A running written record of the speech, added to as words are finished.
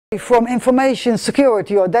from information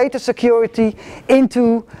security or data security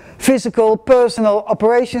into physical, personal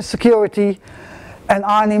operation security, and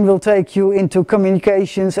Arnim will take you into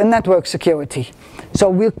communications and network security. So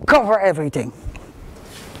we'll cover everything.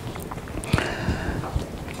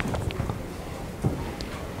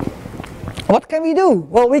 What can we do?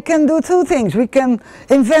 Well, we can do two things. We can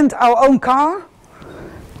invent our own car,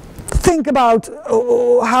 think about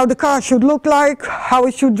how the car should look like, how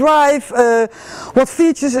it should drive, what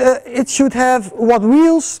features it should have, what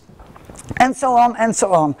wheels, and so on and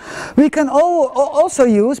so on. We can also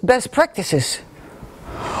use best practices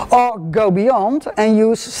or go beyond and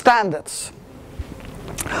use standards.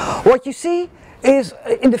 What you see is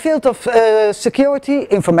in the field of security,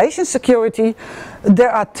 information security,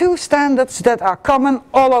 there are two standards that are common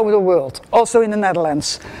all over the world, also in the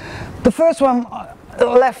Netherlands. The first one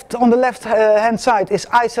on the left hand side is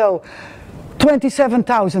ISO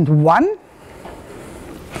 27001.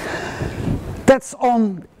 That's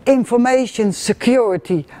on information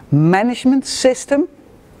security management system.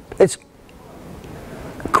 It's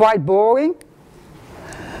quite boring.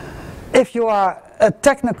 If you are a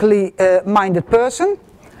technically minded person,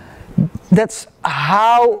 that's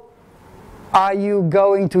how are you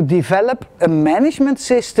going to develop a management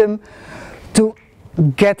system to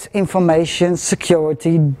get information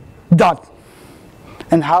security done.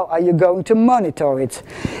 And how are you going to monitor it?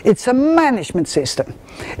 It's a management system.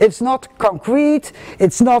 It's not concrete,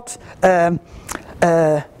 it's not to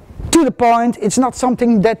the point, it's not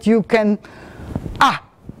something that you can,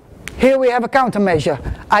 here we have a countermeasure,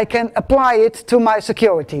 I can apply it to my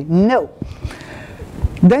security. No.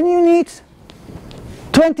 Then you need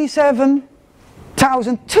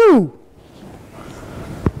 27002.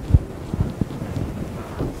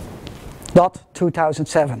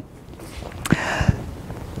 2007.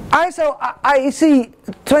 ISO IEC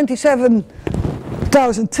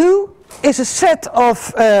 27002 is a set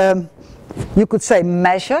of, you could say,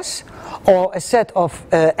 measures or a set of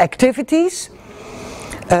activities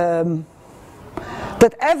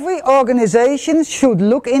that every organization should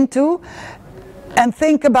look into and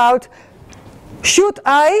think about, should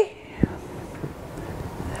I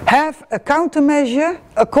have a countermeasure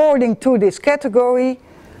according to this category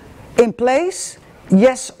in place,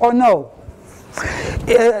 yes or no?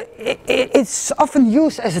 It's often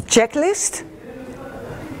used as a checklist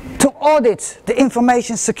to audit the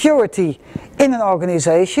information security in an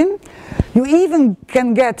organization. You even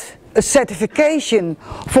can get a certification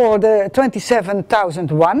for the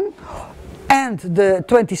 27001 and the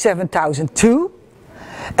 27002.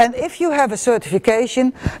 And if you have a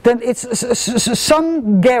certification, then it's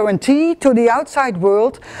some guarantee to the outside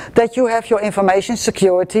world that you have your information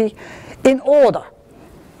security in order.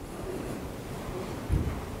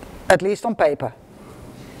 At least on paper.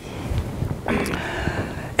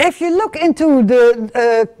 If you look into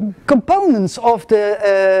the components of the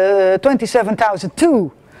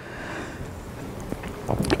 27002,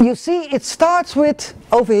 you see it starts with,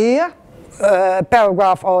 over here,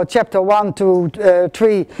 paragraph or chapter 1 to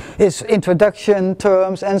 3 is introduction,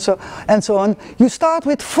 terms, and so on. You start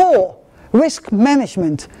with 4, risk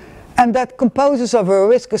management, and that composes of a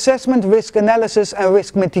risk assessment, risk analysis, and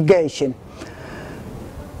risk mitigation.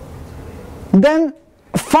 Then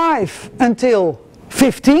 5 until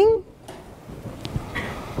 15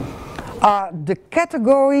 are the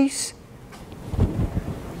categories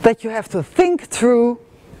that you have to think through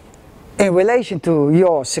in relation to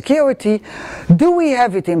your security. Do we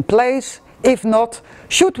have it in place? If not,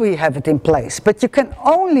 should we have it in place? But you can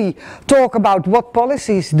only talk about what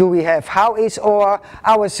policies do we have, how is our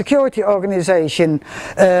security organization,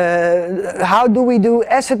 how do we do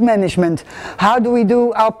asset management, how do we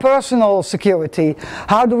do our personal security,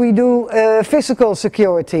 how do we do physical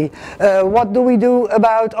security, what do we do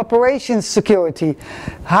about operations security,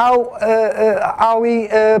 how are we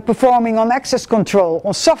performing on access control,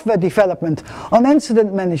 on software development, on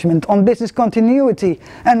incident management, on business continuity,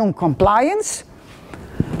 and on compliance.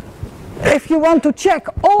 If you want to check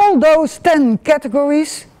all those 10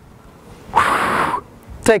 categories,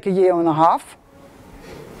 take a year and a half.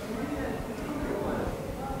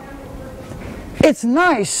 It's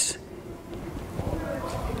nice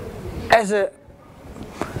as a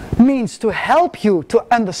means to help you to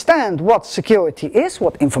understand what security is,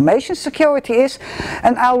 what information security is,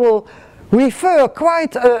 and I will refer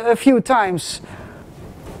quite a few times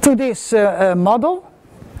to this model.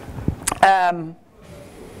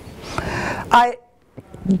 I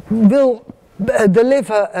will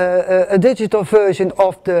deliver a digital version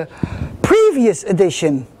of the previous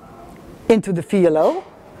edition into the VLO,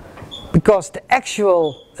 because the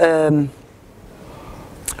actual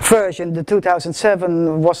version, the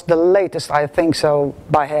 2007 was the latest, I think so,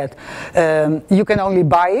 by head. You can only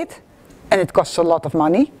buy it, and it costs a lot of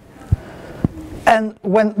money. And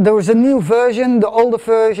when there is a new version, the older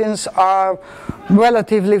versions are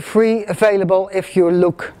relatively free, available if you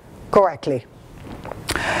look correctly.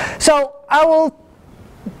 So I will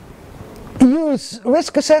use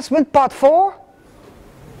risk assessment part 4.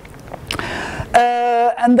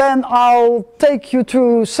 And then I'll take you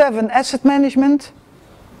through 7 asset management.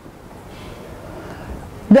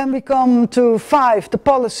 Then we come to 5 the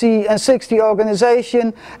policy, and 6 the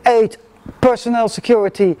organization, 8 personnel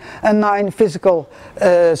security, and 9 physical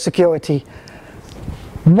security.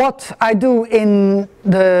 What I do in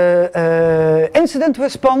the incident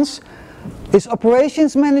response is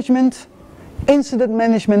operations management, incident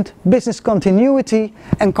management, business continuity,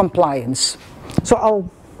 and compliance. So I'll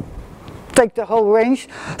take the whole range.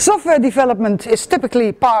 Software development is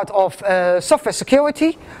typically part of software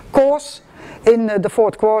security course in the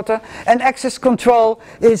 4th quarter, and access control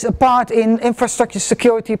is a part in infrastructure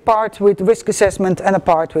security, part with risk assessment, and a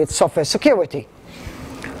part with software security.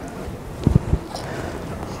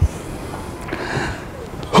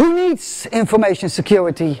 Who needs information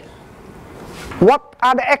security? What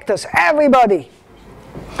are the actors? Everybody.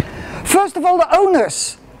 First of all, the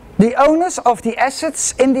owners of the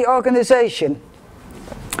assets in the organization.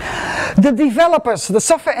 The developers, the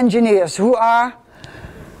software engineers who are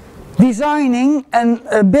designing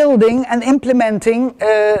and building and implementing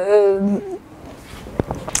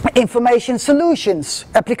information solutions,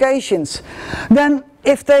 applications. Then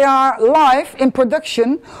if they are live in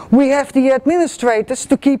production, we have the administrators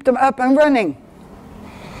to keep them up and running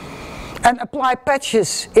and apply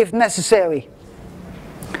patches if necessary.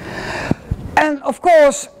 And of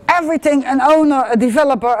course, everything an owner, a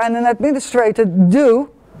developer and an administrator do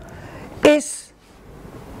is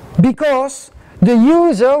because the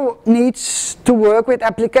user needs to work with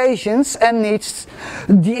applications and needs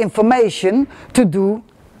the information to do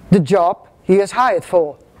the job he is hired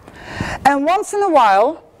for. And once in a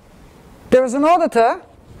while, there is an auditor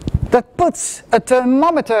that puts a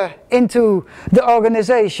thermometer into the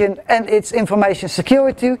organization and its information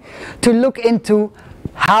security to look into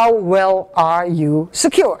how well are you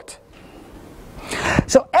secured.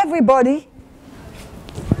 So everybody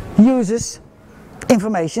uses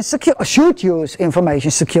information security, should use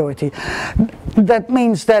information security. That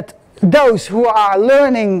means that those who are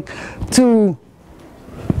learning to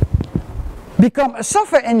become a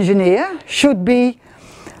software engineer should be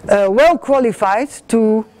well qualified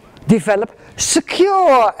to develop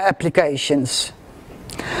secure applications.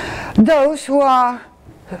 Those who are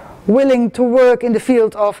willing to work in the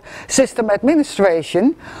field of system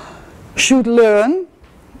administration should learn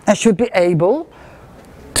and should be able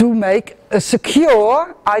to make a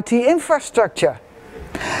secure IT infrastructure.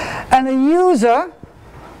 And a user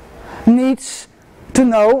needs to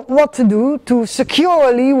know what to do to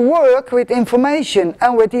securely work with information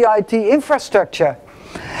and with the IT infrastructure.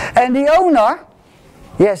 And the owner,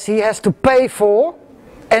 yes, he has to pay for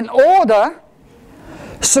and order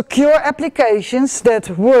secure applications that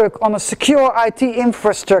work on a secure IT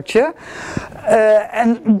infrastructure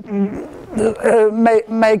and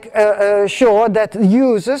make sure that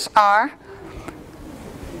users are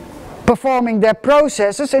performing their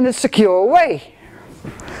processes in a secure way.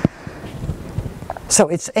 So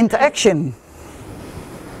it's interaction.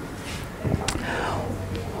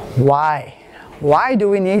 Why? Why do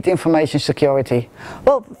we need information security?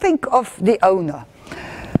 Well, think of the owner.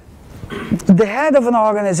 The head of an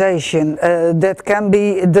organization, that can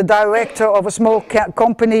be the director of a small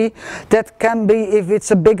company, that can be, if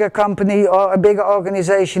it's a bigger company or a bigger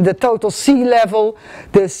organization, the total C-level,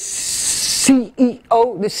 the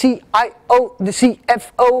CEO, the CIO, the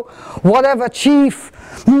CFO, whatever chief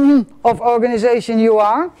of organization you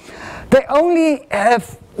are. They only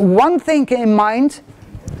have one thing in mind: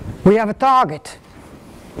 we have a target.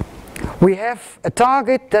 We have a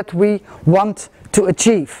target that we want to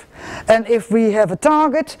achieve. And if we have a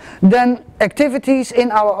target, then activities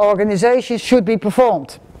in our organization should be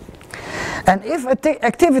performed. And if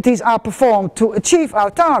activities are performed to achieve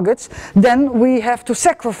our targets, then we have to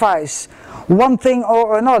sacrifice one thing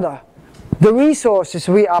or another. The resources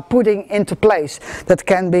we are putting into place, that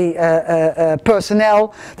can be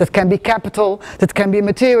personnel, that can be capital, that can be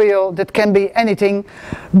material, that can be anything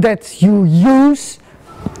that you use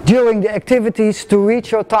during the activities to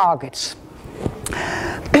reach your targets.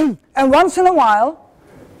 And once in a while,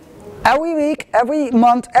 every week, every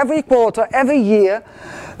month, every quarter, every year,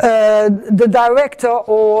 the director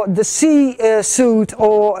or the C-suite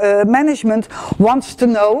or management wants to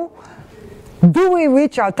know Do we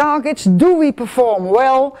reach our targets? Do we perform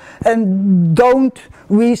well? And don't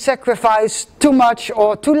we sacrifice too much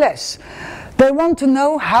or too less? They want to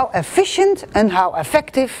know how efficient and how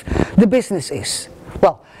effective the business is.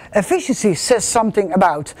 Well, efficiency says something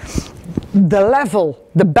about the level,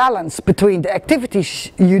 the balance between the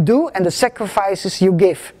activities you do and the sacrifices you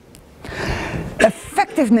give.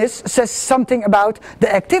 Effectiveness says something about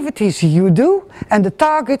the activities you do and the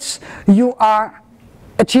targets you are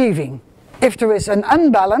achieving. If there is an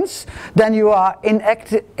unbalance, then you are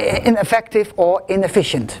ineffective or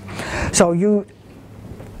inefficient. So you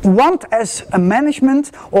want as a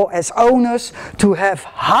management or as owners to have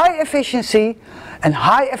high efficiency and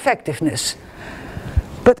high effectiveness.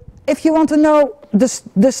 But if you want to know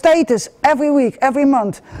the status every week, every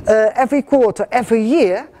month, every quarter, every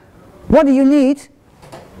year, what do you need?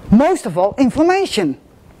 Most of all, information.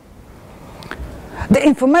 The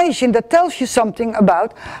information that tells you something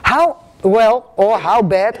about how well or how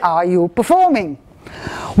bad are you performing.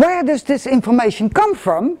 Where does this information come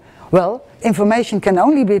from? Well, information can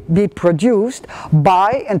only be produced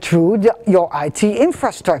by and through your IT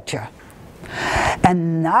infrastructure.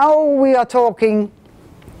 And now we are talking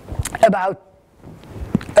about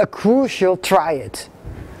a crucial triad.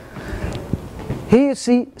 Here you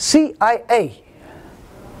see CIA.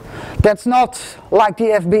 That's not like the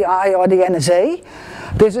FBI or the NSA.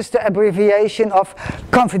 This is the abbreviation of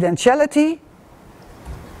confidentiality,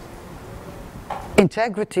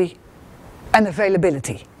 integrity, and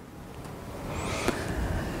availability.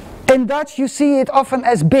 In Dutch you see it often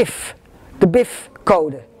as BIF, the BIF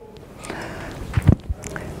code.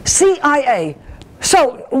 CIA.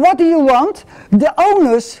 So what do you want? The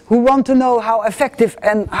owners who want to know how effective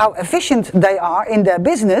and how efficient they are in their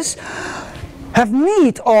business have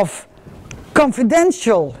need of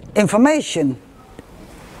confidential information.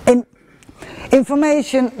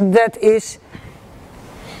 Information that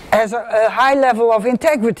has a high level of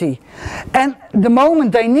integrity. And the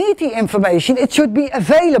moment they need the information, it should be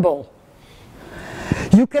available.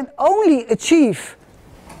 You can only achieve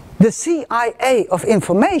the CIA of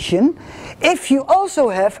information if you also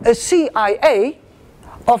have a CIA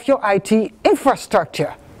of your IT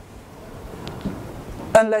infrastructure.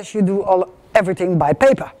 Unless you do everything by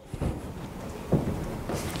paper.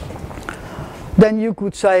 Then you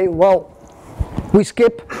could say, well, we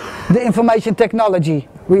skip the information technology.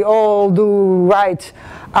 We all do write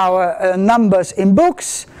our numbers in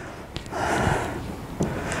books.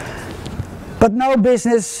 But no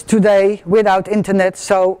business today without internet,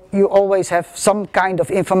 so you always have some kind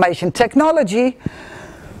of information technology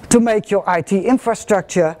to make your IT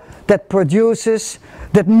infrastructure that produces,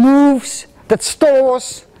 that moves, that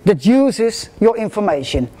stores, that uses your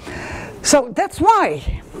information. So that's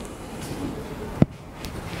why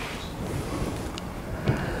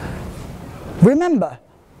remember,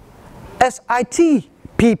 as IT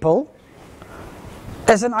people,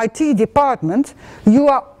 as an IT department, you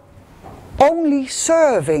are only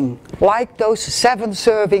serving like those 7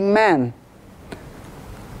 serving men.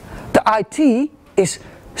 The IT is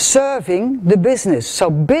serving the business.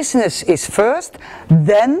 So business is first,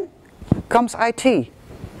 then comes IT.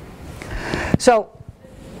 So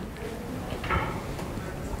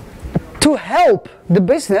to help the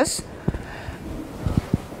business,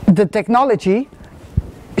 the technology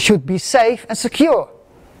should be safe and secure.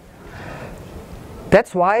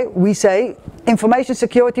 That's why we say information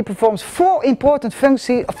security performs 4 important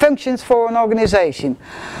functions for an organization.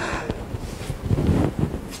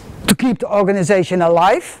 To keep the organization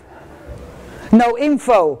alive. No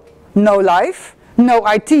info, no life. No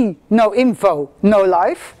IT, no info, no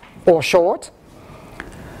life. Or short.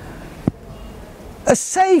 A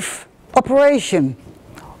safe operation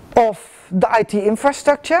of the IT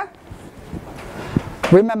infrastructure.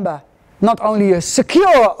 Remember, not only a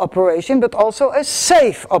secure operation, but also a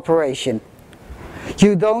safe operation.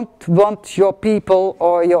 You don't want your people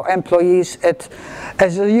or your employees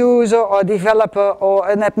as a user or developer or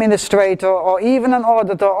an administrator or even an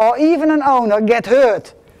auditor or even an owner get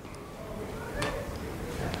hurt.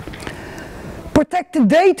 Protect the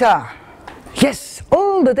data. Yes,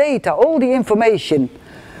 all the data, all the information.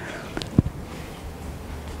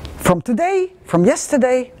 From today, from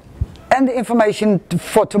yesterday, and the information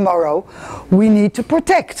for tomorrow, we need to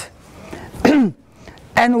protect.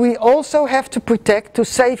 And we also have to protect, to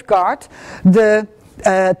safeguard the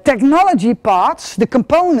technology parts, the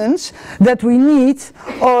components that we need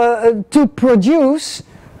to produce,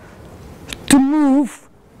 to move,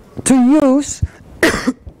 to use,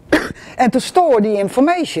 and to store the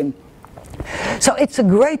information. So it's a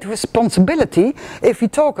great responsibility if we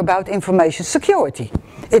talk about information security.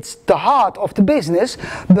 It's the heart of the business,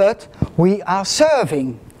 but we are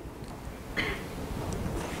serving.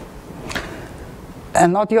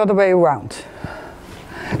 And not the other way around.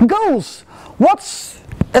 Goals. What's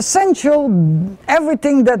essential?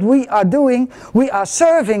 Everything that we are doing, we are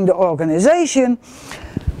serving the organization,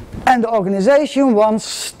 and the organization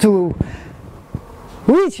wants to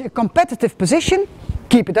reach a competitive position,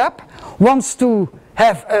 keep it up, wants to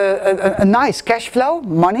have a nice cash flow,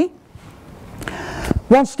 money,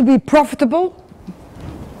 wants to be profitable,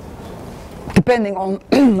 depending on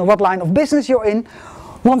what line of business you're in,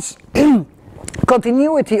 wants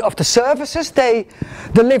continuity of the services they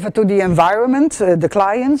deliver to the environment, the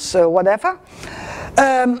clients, whatever.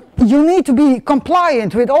 You need to be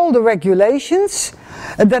compliant with all the regulations.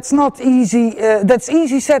 That's not easy, that's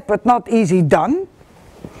easy said but not easy done.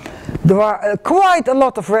 There are quite a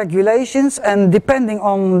lot of regulations, and depending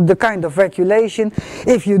on the kind of regulation,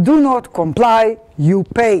 if you do not comply, you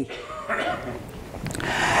pay.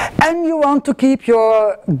 And you want to keep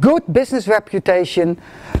your good business reputation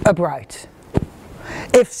upright.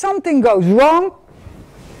 If something goes wrong,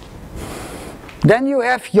 then you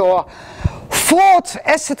have your fourth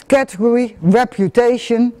asset category,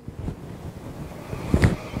 reputation,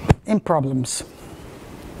 in problems.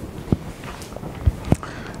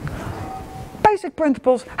 Basic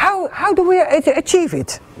principles, how do we achieve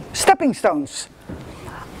it? Stepping stones.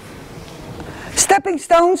 Stepping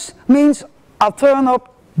stones means I'll turn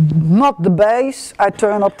up not the bass, I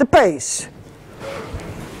turn up the pace.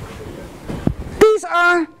 These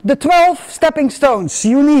are the 12 stepping stones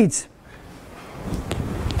you need.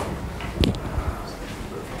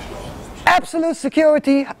 Absolute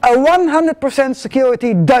security, a 100%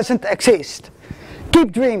 security doesn't exist.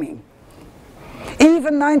 Keep dreaming.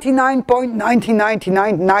 Even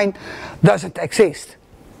 99.9999 doesn't exist.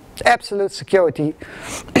 Absolute security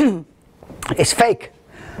is fake.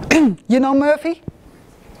 You know Murphy?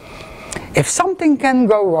 If something can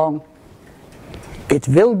go wrong, it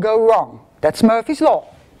will go wrong. That's Murphy's law.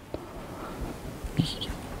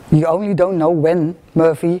 You only don't know when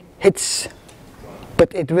Murphy hits,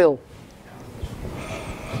 but it will.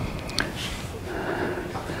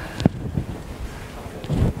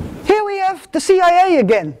 Here we have the CIA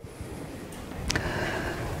again.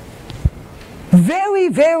 Very,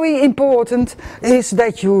 very important is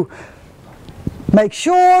that you make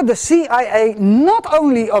sure the CIA not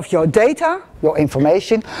only of your data, your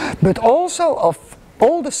information, but also of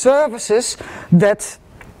all the services that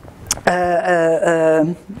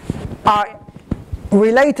are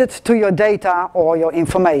related to your data or your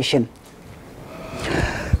information.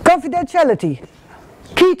 Confidentiality,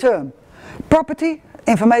 key term. Property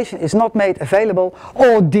information is not made available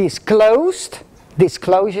or disclosed.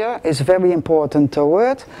 Disclosure is a very important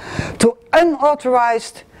word. To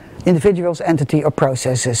unauthorized individuals, entity or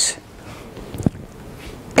processes.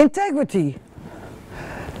 Integrity.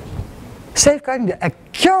 Safeguarding the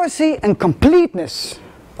accuracy and completeness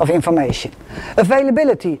of information.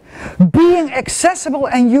 Availability. Being accessible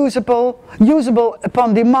and usable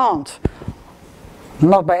upon demand.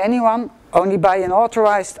 Not by anyone, only by an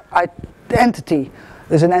authorized entity.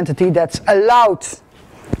 There's an entity that's allowed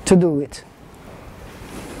to do it.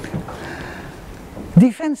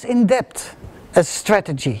 Defense in depth as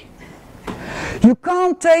strategy. You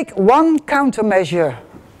can't take one countermeasure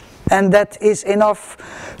and that is enough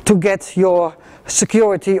to get your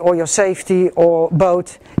security or your safety or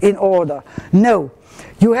both in order. No,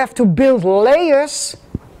 you have to build layers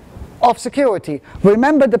of security.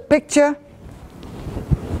 Remember the picture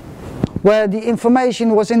where the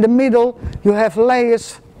information was in the middle? You have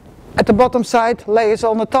layers at the bottom side, layers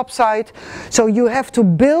on the top side. So you have to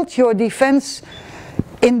build your defense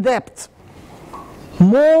in depth.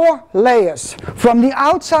 More layers from the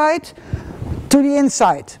outside to the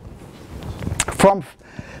inside. From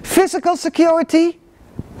physical security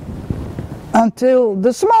until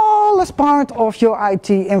the smallest part of your IT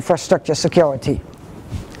infrastructure security.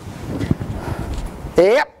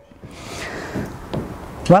 Yep.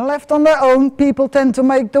 When left on their own, people tend to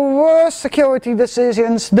make the worst security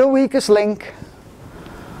decisions, the weakest link.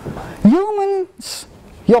 Humans,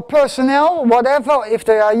 your personnel, whatever, if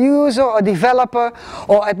they are user or developer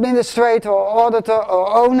or administrator or auditor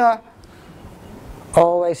or owner,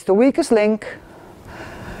 always the weakest link.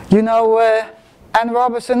 You know Anne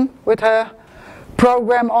Robinson with her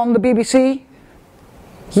program on the BBC?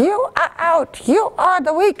 You are out, you are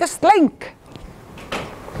the weakest link.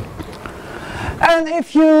 And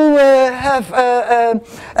if you have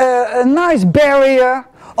a nice barrier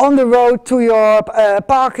on the road to your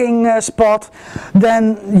parking spot,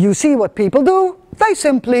 then you see what people do. They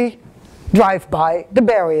simply drive by the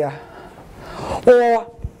barrier.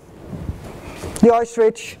 Or the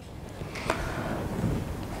ostrich.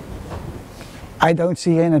 I don't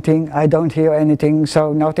see anything, I don't hear anything,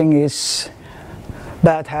 so nothing is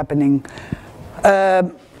bad happening.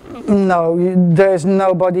 No, there's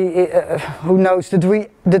nobody who knows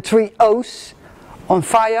the three O's on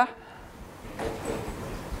fire.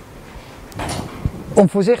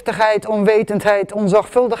 Onvoorzichtigheid, onwetendheid,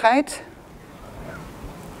 onzorgvuldigheid.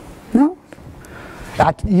 No?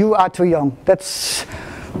 You are too young. That's,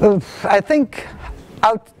 I think,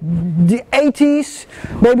 out the 80s,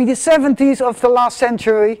 maybe the 70s of the last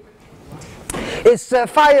century, is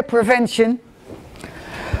fire prevention,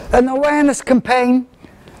 an awareness campaign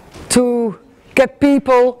to get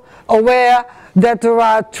people aware that there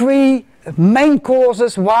are three main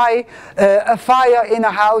causes why a fire in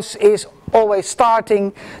a house is always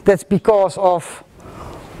starting. That's because of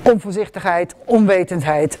onvoorzichtigheid,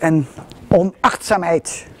 onwetendheid en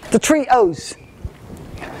onachtzaamheid. The three O's.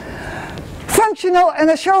 Functional and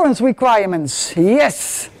assurance requirements.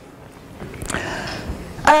 Yes.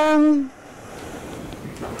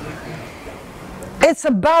 It's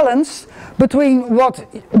a balance between what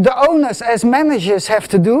the owners as managers have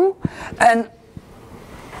to do and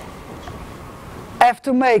have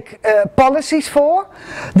to make policies for,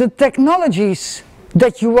 the technologies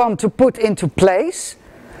that you want to put into place,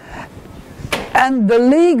 and the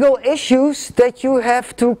legal issues that you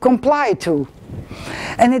have to comply to.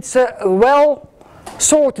 And it's a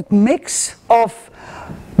well-sorted mix of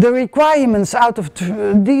the requirements out of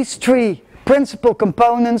these three principal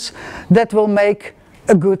components that will make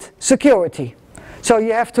a good security. So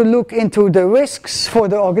you have to look into the risks for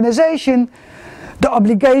the organization, the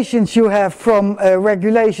obligations you have from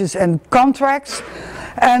regulations and contracts,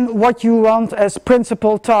 and what you want as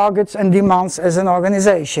principal targets and demands as an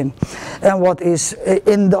organization, and what is,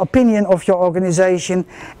 in the opinion of your organization,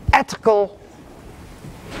 ethical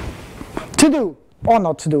to do or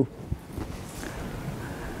not to do.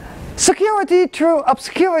 Security through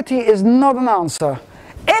obscurity is not an answer.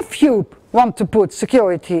 If you want to put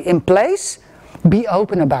security in place, be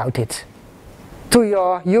open about it. To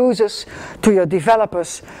your users, to your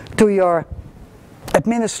developers, to your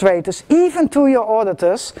administrators, even to your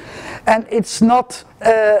auditors. And it's not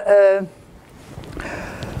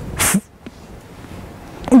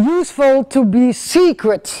useful to be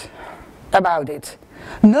secret about it.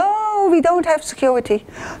 No, we don't have security.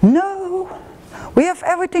 No, we have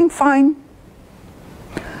everything fine.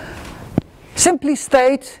 Simply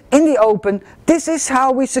state in the open, this is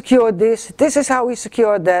how we secure this is how we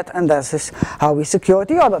secure that, and this is how we secure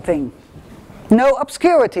the other thing. No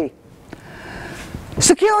obscurity.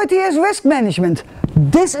 Security is risk management.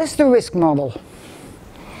 This is the risk model.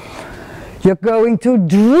 You're going to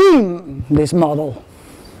dream this model.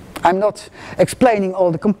 I'm not explaining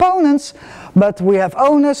all the components, but we have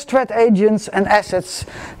owners, threat agents and assets.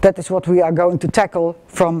 That is what we are going to tackle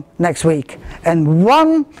from next week. And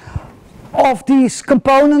one of these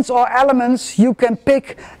components or elements you can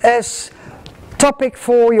pick as topic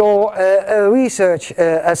for your research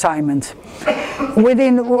assignment.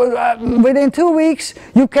 Within 2 weeks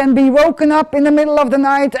you can be woken up in the middle of the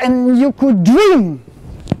night and you could dream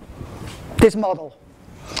this model.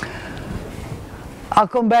 I'll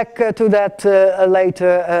come back to that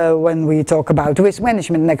later when we talk about risk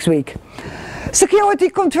management next week. Security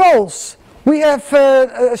controls. We have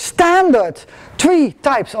standard 3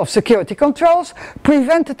 types of security controls: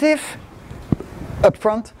 preventative,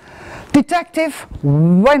 upfront, detective,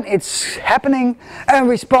 when it's happening, and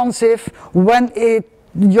responsive, when you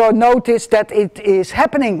notice that it is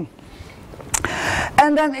happening.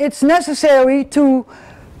 And then it's necessary to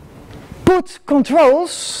put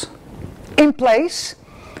controls in place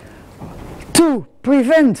to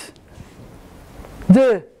prevent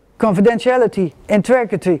the confidentiality,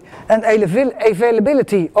 integrity and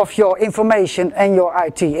availability of your information and your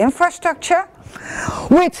IT infrastructure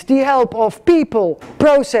with the help of people,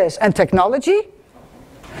 process and technology,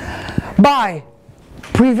 by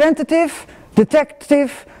preventative,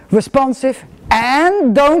 detective, responsive,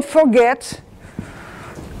 and don't forget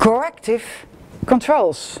corrective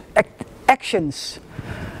controls, actions.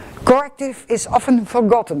 Corrective is often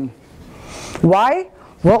forgotten. Why?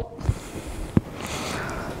 Well,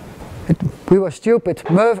 we were stupid.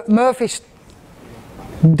 Murphy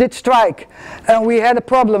did strike and we had a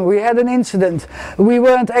problem, we had an incident. We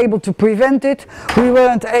weren't able to prevent it, we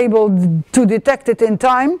weren't able to detect it in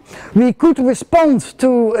time. We could respond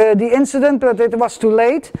to the incident, but it was too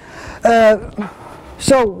late.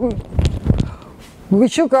 So we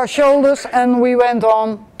shook our shoulders and we went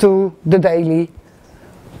on to the daily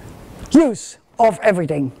use of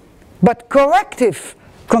everything. But corrective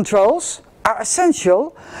controls are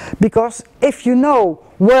essential, because if you know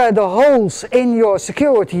where the holes in your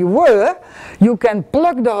security were, you can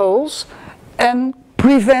plug the holes and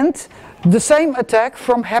prevent the same attack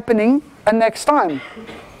from happening next time.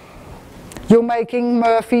 You're making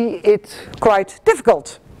Murphy it quite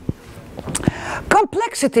difficult.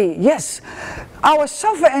 Complexity, yes. Our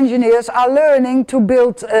software engineers are learning to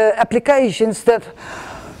build applications that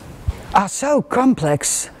are so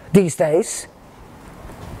complex these days.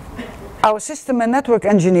 Our system and network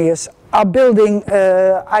engineers are building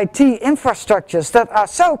IT infrastructures that are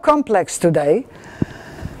so complex today.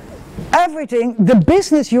 Everything, the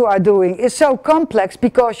business you are doing is so complex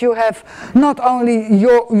because you have not only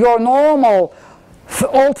your normal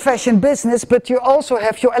old-fashioned business, but you also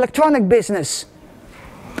have your electronic business.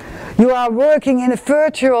 You are working in a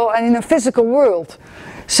virtual and in a physical world.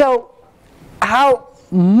 So how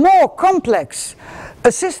more complex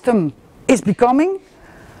a system is becoming,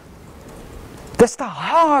 the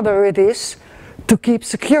harder it is to keep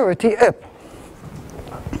security up.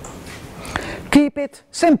 Keep it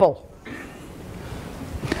simple.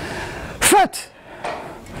 FUD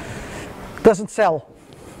doesn't sell.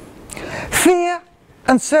 Fear,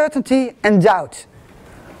 uncertainty and doubt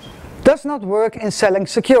does not work in selling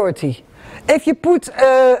security. If you put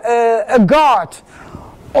a guard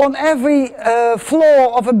on every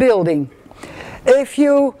floor of a building, if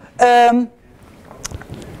you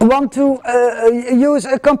want to use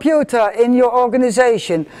a computer in your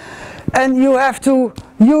organization and you have to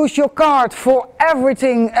use your card for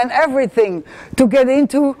everything and everything to get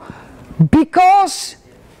into, because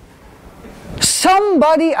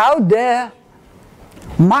somebody out there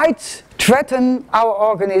might threaten our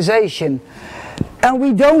organization and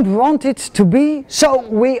we don't want it to be, so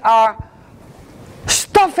we are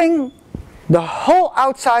stuffing the whole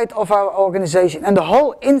outside of our organization and the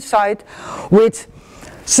whole inside with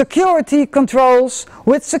security controls,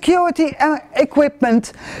 with security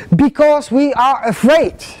equipment, because we are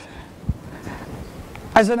afraid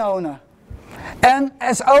as an owner. And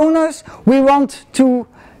as owners, we want to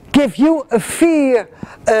give you a fear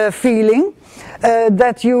feeling,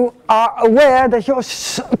 that you are aware that you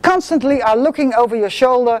constantly are looking over your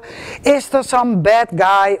shoulder. Is there some bad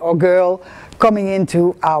guy or girl coming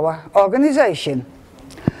into our organization?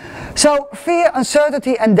 So fear,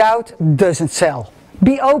 uncertainty and doubt doesn't sell.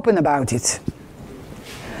 Be open about it.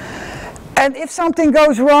 And if something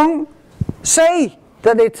goes wrong, say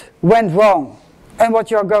that it went wrong and what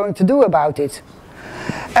you're going to do about it.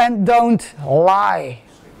 And don't lie.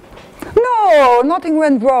 No, nothing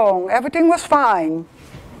went wrong, everything was fine.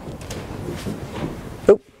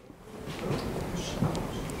 Oh.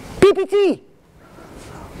 PPT.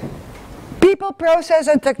 People, process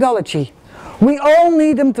and technology. We all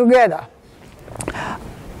need them together.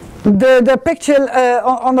 The picture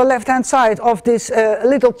on the left hand side of this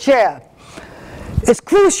little chair is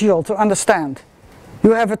crucial to understand.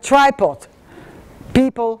 You have a tripod.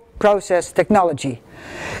 People, process, technology.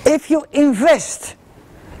 If you invest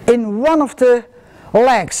in one of the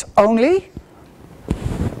legs only,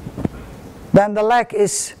 then the leg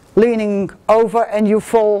is leaning over and you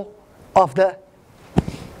fall off the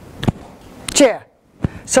chair.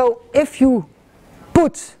 So if you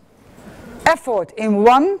put effort in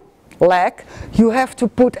one leg, you have to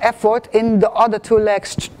put effort in the other two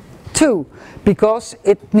legs too, because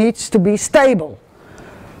it needs to be stable.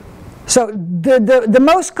 So the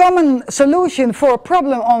most common solution for a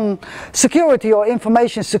problem on security or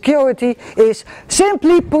information security is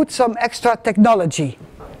simply put some extra technology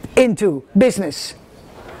into business.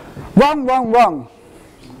 Wrong, wrong, wrong.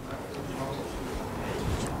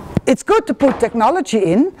 It's good to put technology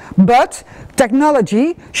in, but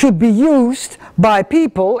technology should be used by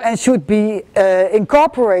people and should be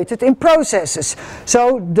incorporated in processes.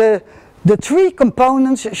 So the three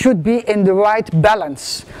components should be in the right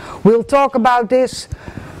balance. We'll talk about this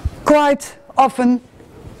quite often.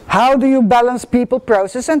 How do you balance people,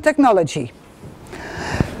 process and technology?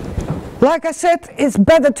 Like I said, it's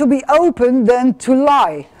better to be open than to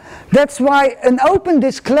lie. That's why an open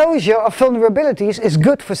disclosure of vulnerabilities is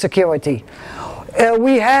good for security.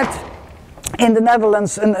 We had in the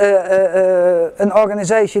Netherlands an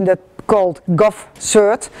organization that called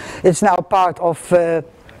GovCert. It's now part of the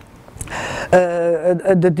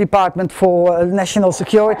Department for National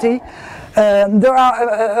Security. There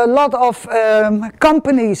are a lot of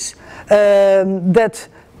companies that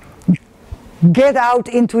get out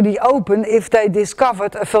into the open if they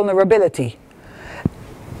discovered a vulnerability.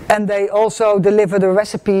 And they also deliver the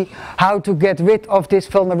recipe how to get rid of this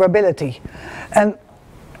vulnerability. And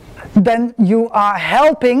then you are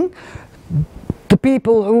helping the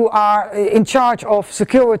people who are in charge of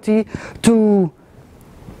security to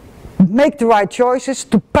make the right choices,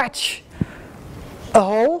 to patch a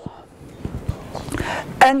hole,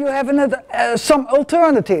 and you have some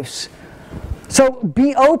alternatives. So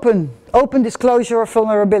be open disclosure of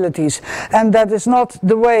vulnerabilities, and that is not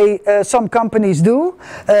the way some companies do.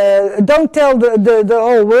 Don't tell the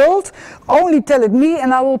whole world, only tell it me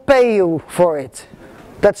and I will pay you for it.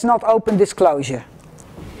 That's not open disclosure.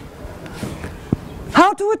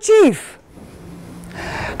 How to achieve?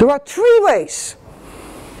 There are 3 ways.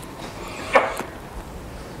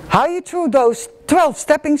 How you through those 12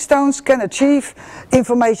 stepping stones can achieve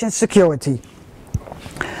information security.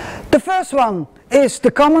 The first one is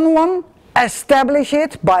the common one, establish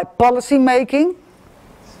it by policy making.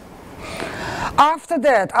 After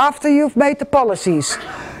that, after you've made the policies,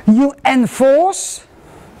 you enforce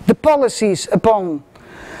the policies upon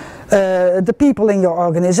the people in your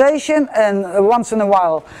organization, and once in a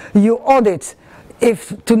while you audit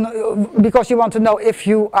because you want to know if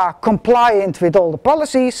you are compliant with all the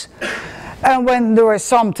policies, and when there is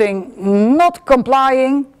something not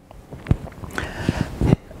complying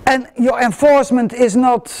and your enforcement is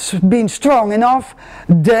not being strong enough,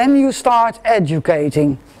 then you start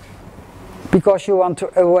educating, because you want to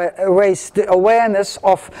raise the awareness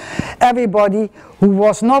of everybody who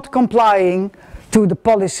was not complying to the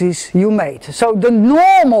policies you made. So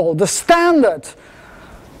the standard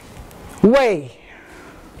way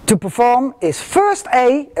to perform is first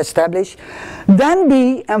A, establish, then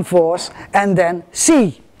B, enforce, and then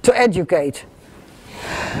C, to educate.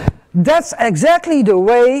 That's exactly the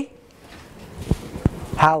way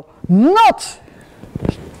how not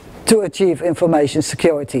to achieve information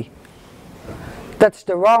security. That's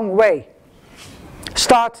the wrong way.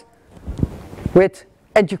 Start with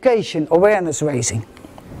education, awareness raising.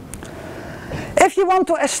 If you want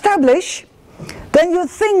to establish, then you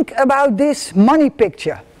think about this money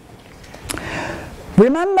picture.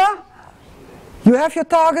 Remember, you have your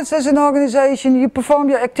targets as an organization, you perform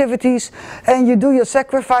your activities, and you do your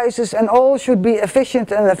sacrifices, and all should be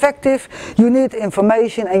efficient and effective. You need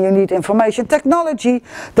information, and you need information technology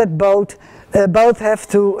that both have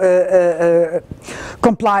to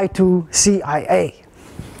comply to CIA.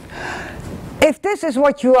 If this is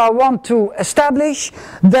what you want to establish,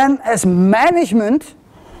 then as management,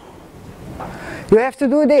 you have to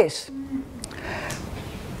do this.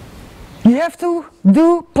 You have to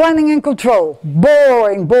do planning and control.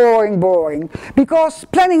 Boring, boring, boring. Because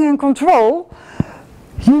planning and control,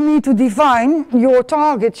 you need to define your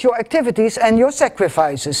targets, your activities, and your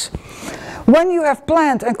sacrifices. When you have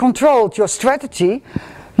planned and controlled your strategy,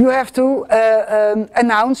 you have to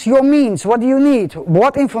announce your means. What do you need?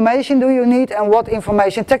 What information do you need, and what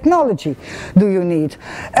information technology do you need?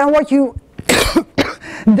 And what you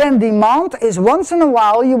then demand is, once in a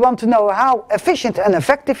while you want to know how efficient and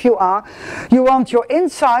effective you are. You want your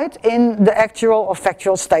insight in the actual or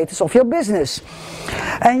factual status of your business.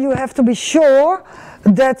 And you have to be sure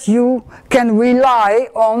that you can rely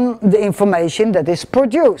on the information that is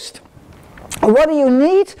produced. What do you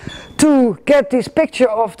need to get this picture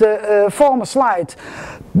of the former slide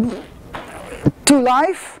to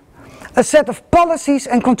life? A set of policies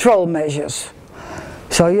and control measures.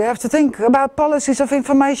 So you have to think about policies of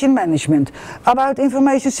information management, about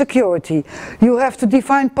information security. You have to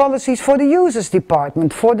define policies for the users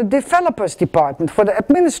department, for the developers department, for the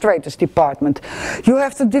administrators department. You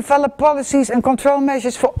have to develop policies and control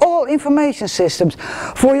measures for all information systems,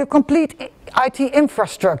 for your complete IT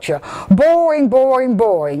infrastructure. Boring, boring,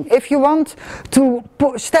 boring. If you want to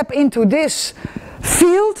step into this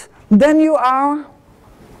field, then you are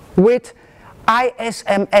with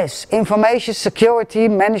ISMS, Information Security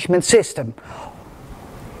Management System,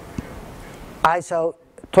 ISO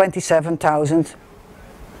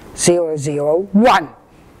 27001.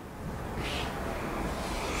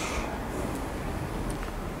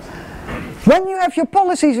 When you have your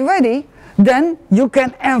policies ready, then you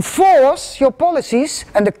can enforce your policies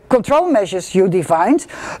and the control measures you defined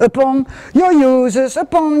upon your users,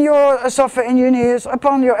 upon your software engineers,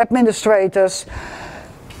 upon your administrators,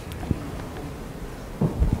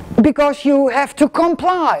 because you have to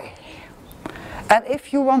comply. And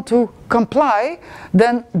if you want to comply,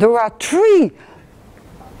 then there are 3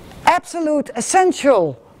 absolute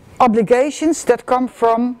essential obligations that come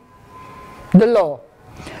from the law.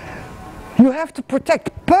 You have to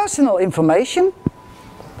protect personal information.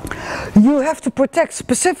 You have to protect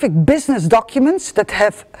specific business documents that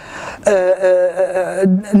have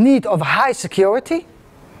need of high security,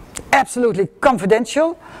 absolutely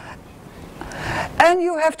confidential. And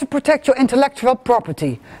you have to protect your intellectual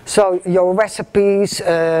property, so your recipes,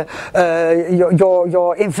 your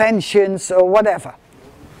inventions or whatever.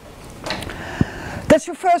 That's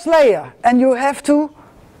your first layer, and you have to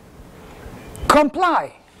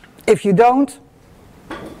comply. If you don't,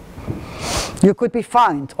 you could be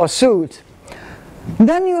fined or sued.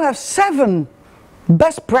 Then you have 7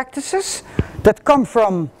 best practices that come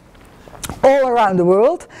from all around the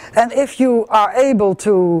world, and if you are able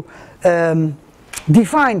to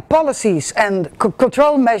define policies and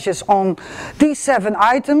control measures on these 7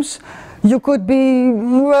 items, you could be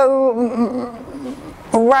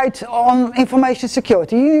right on information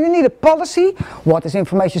security. You need a policy. What is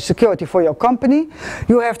information security for your company?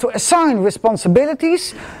 You have to assign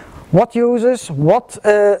responsibilities. What users, what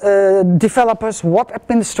developers, what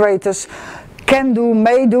administrators can do,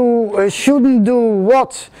 may do, shouldn't do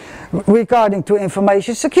what regarding to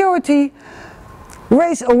information security.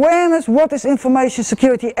 Raise awareness, what is information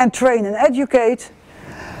security, and train and educate.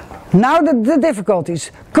 Now the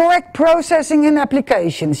difficulties. Correct processing in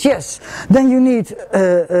applications, yes. Then you need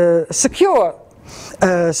secure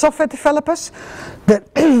software developers that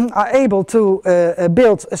are able to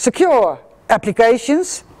build secure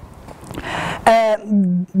applications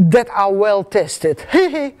that are well tested.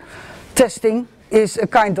 Testing is a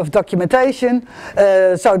kind of documentation,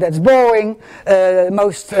 so that's boring.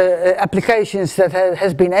 Most applications that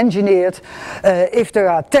has been engineered, if they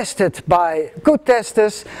are tested by good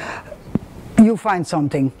testers, you find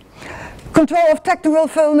something. Control of technical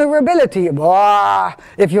vulnerability.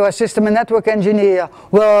 If you're a system and network engineer,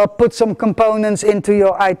 well, put some components into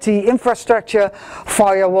your IT infrastructure,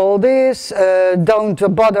 firewall this,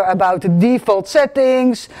 don't bother about the default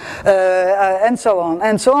settings, and so on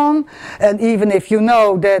and so on. And even if you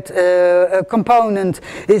know that a component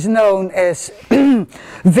is known as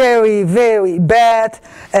very, very bad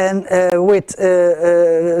and with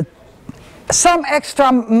some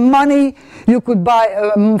extra money, you could buy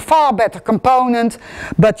a far better component,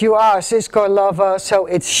 but you are a Cisco lover, so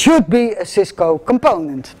it should be a Cisco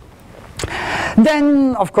component.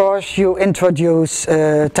 Then, of course, you introduce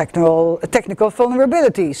technical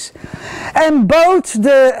vulnerabilities. And both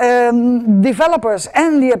the developers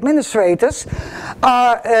and the administrators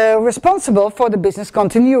are responsible for the business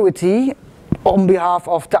continuity on behalf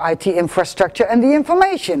of the IT infrastructure and the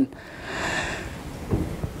information.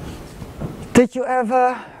 Did you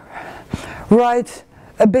ever write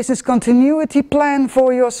a business continuity plan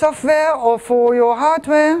for your software or for your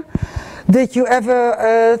hardware? Did you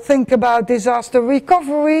ever think about disaster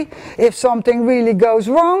recovery if something really goes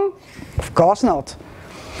wrong? Of course not.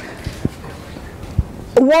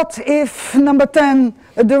 What if, number 10,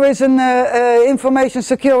 there is an information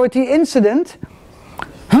security incident?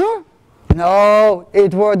 Huh? No,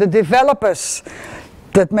 it were the developers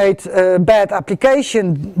that made a bad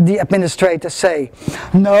application, the administrators say.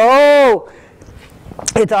 No,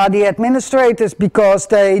 it are the administrators because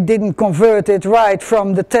they didn't convert it right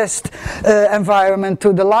from the test environment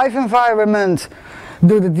to the live environment,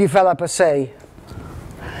 do the developers say.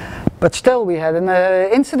 But still we had an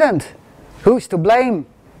incident. Who's to blame?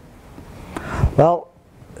 Well,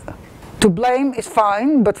 to blame is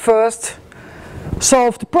fine, but first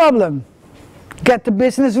solve the problem. Get the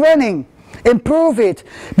business running. Improve it,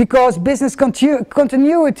 because business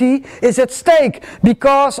continuity is at stake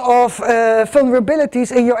because of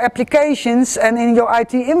vulnerabilities in your applications and in your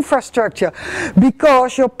IT infrastructure,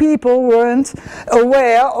 because your people weren't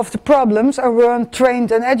aware of the problems and weren't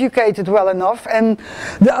trained and educated well enough, and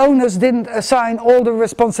the owners didn't assign all the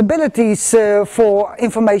responsibilities for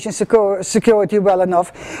information security well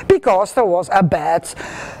enough, because there was a bad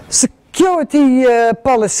security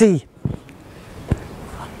policy.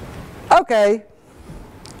 Okay,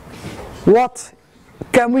 what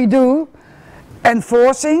can we do?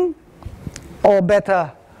 Enforcing, or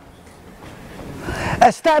better,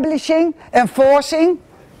 establishing, enforcing,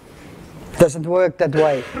 doesn't work that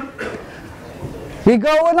way. We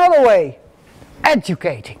go another way,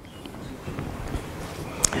 educating.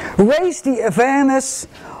 Raise the awareness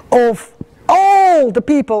of all the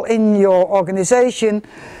people in your organization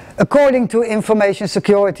according to information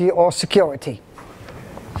security or security.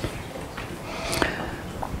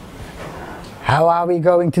 How are we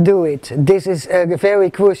going to do it? This is a very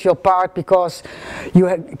crucial part, because you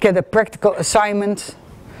get a practical assignment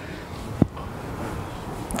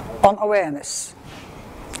on awareness.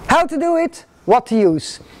 How to do it? What to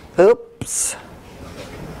use? Oops.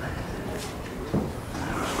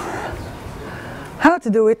 How to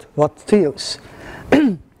do it? What to use?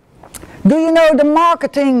 Do you know the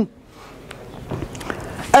marketing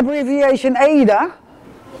abbreviation ADA?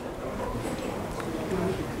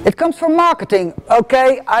 It comes from marketing.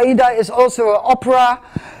 Okay, Aida is also an opera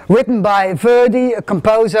written by Verdi, a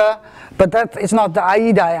composer, but that is not the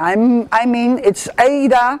Aida. I mean, it's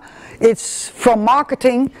Aida, it's from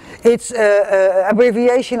marketing, it's an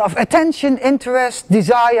abbreviation of attention, interest,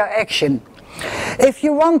 desire, action. If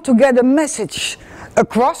you want to get a message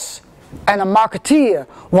across, and a marketeer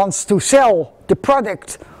wants to sell the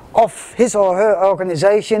product of his or her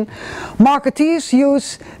organization, marketeers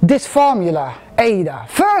use this formula, AIDA.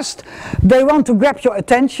 First, they want to grab your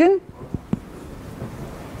attention.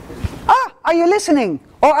 Ah, are you listening?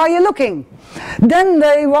 Or are you looking? Then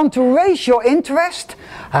they want to raise your interest.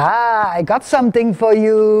 Ah, I got something for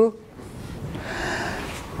you.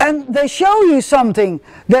 And they show you something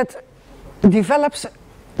that develops,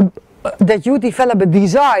 that you develop a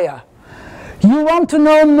desire. You want to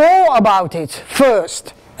know more about it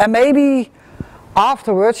first. And maybe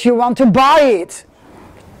afterwards you want to buy it,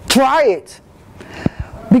 try it.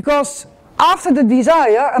 Because after the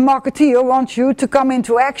desire, a marketeer wants you to come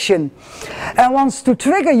into action and wants to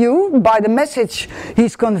trigger you by the message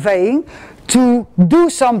he's conveying to do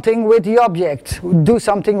something with the object, do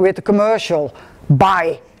something with the commercial,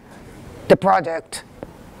 buy the product.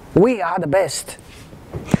 We are the best.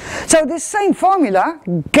 So this same formula,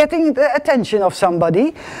 getting the attention of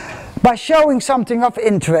somebody, by showing something of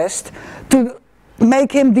interest to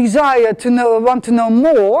make him desire to know, want to know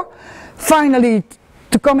more, finally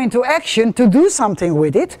to come into action, to do something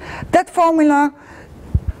with it, that formula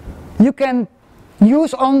you can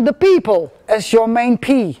use on the people as your main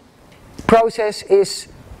P. Process is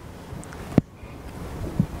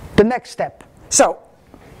the next step. So,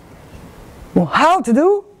 how to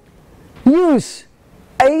do? Use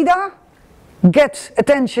AIDA, get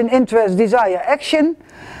attention, interest, desire, action.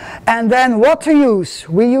 And then what to use?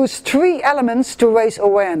 We use 3 elements to raise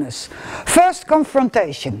awareness. First,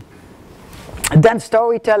 confrontation. Then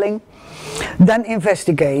storytelling. Then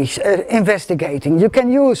investigating. You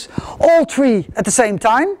can use all 3 at the same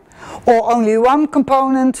time, or only one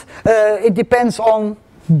component. It depends on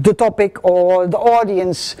the topic or the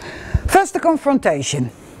audience. First, the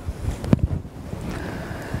confrontation.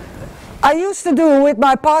 I used to do with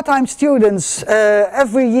my part-time students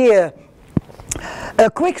every year a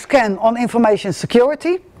quick scan on information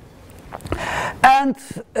security, and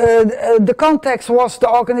the context was the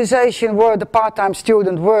organization where the part-time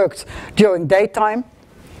student worked during daytime,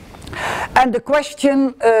 and the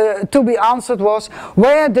question to be answered was,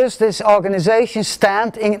 where does this organization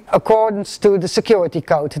stand in accordance to the security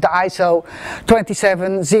code, the ISO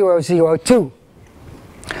 27002.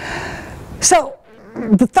 So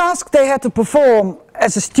the task they had to perform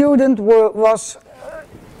as a student was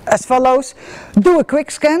as follows: do a quick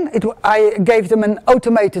scan. I gave them an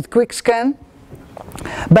automated quick scan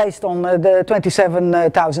based on the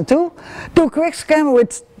 27002. Do a quick scan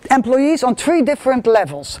with employees on 3 different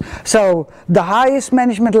levels. So the highest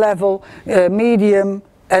management level, medium,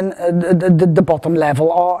 and the bottom level.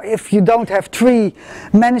 Or if you don't have 3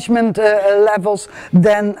 management levels,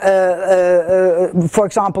 then for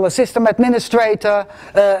example a system administrator,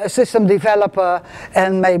 a system developer,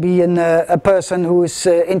 and maybe a person who is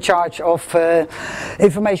in charge of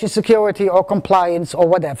information security or compliance or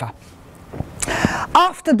whatever.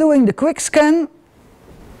 After doing the quick scan,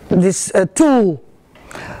 this tool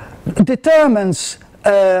determines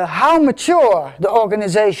how mature the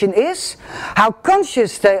organization is, how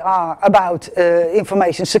conscious they are about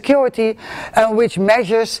information security, and which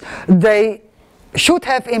measures they should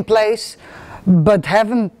have in place but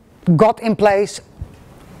haven't got in place,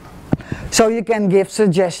 so you can give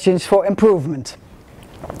suggestions for improvement.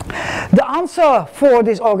 The answer for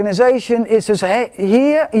this organization is to say, hey,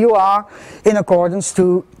 here you are in accordance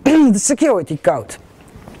to the security code.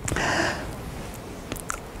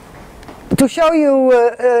 To show you,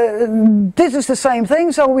 this is the same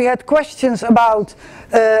thing. So we had questions about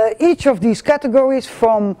each of these categories,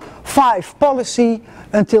 from 5 policy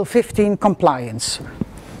until 15 compliance.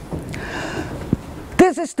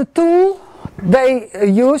 This is the tool they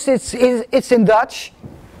use. It's in Dutch,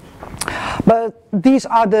 but these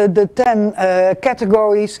are the 10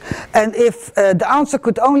 categories, and if the answer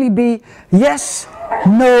could only be yes,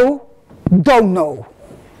 no, don't know.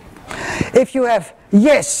 If you have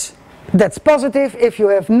yes, that's positive. If you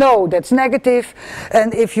have no, that's negative.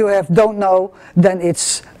 And if you have don't know, then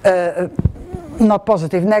it's not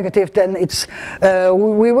positive, negative. Then it's,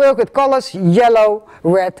 we work with colors: yellow,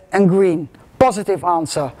 red and green. Positive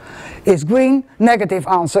answer is green, negative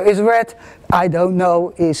answer is red, I don't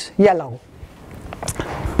know is yellow.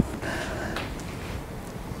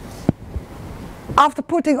 After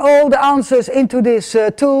putting all the answers into this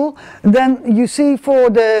tool, then you see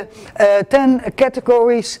for the 10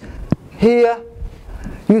 categories here,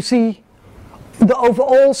 you see the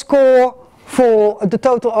overall score for the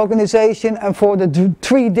total organization and for the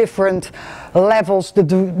 3 different levels,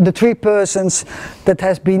 the 3 persons that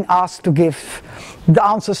has been asked to give the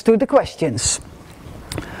answers to the questions.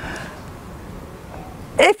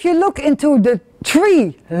 If you look into the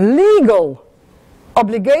 3 legal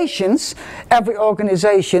obligations every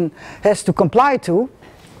organization has to comply to,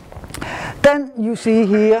 then you see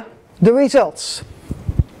here the results.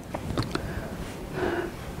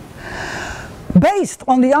 Based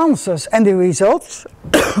on the answers and the results,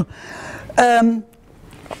 the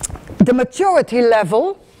maturity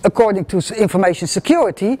level, according to information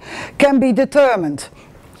security, can be determined.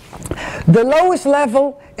 The lowest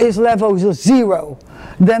level is level 0.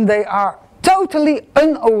 Then they are totally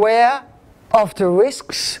unaware of the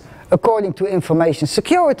risks according to information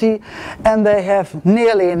security, and they have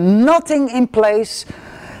nearly nothing in place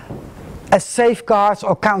as safeguards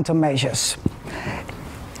or countermeasures.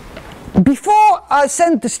 Before I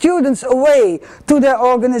sent the students away to their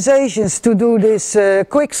organizations to do this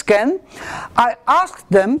quick scan, I asked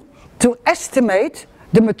them to estimate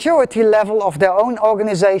the maturity level of their own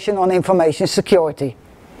organization on information security.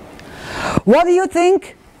 What do you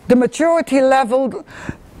think the maturity level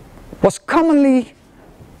was commonly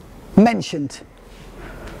mentioned?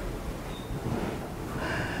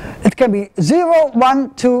 It can be 0,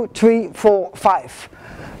 1, 2, 3, 4, 5.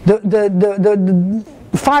 The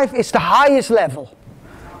 5 is the highest level.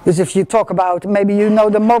 Because if you talk about, maybe you know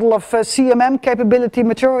the model of CMM, Capability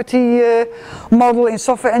Maturity Model in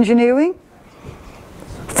software engineering.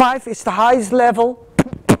 5 is the highest level,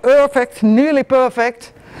 perfect, nearly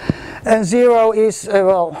perfect. And 0 is,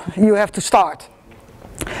 well, you have to start.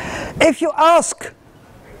 If you ask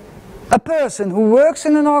a person who works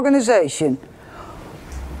in an organization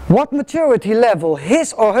what maturity level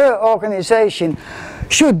his or her organization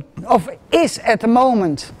is at the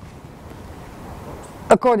moment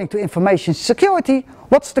according to information security,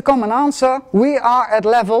 what's the common answer? We are at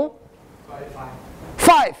level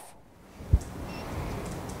 5.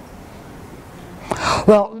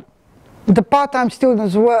 Well, the part-time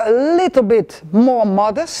students were a little bit more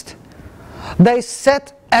modest. They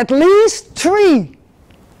said at least 3.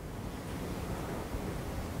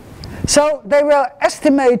 So they were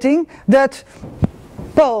estimating that,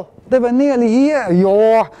 well, they were nearly here.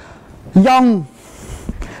 You're young,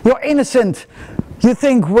 you're innocent, you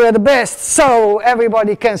think we're the best, so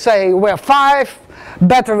everybody can say we're 5,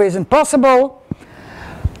 better isn't possible.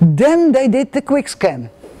 Then they did the quick scan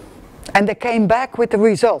and they came back with the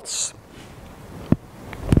results.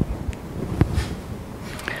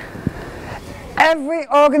 Every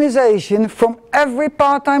organization from every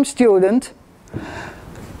part-time student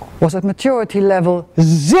was at maturity level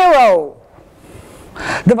 0.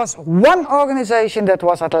 There was one organization that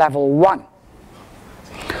was at level 1.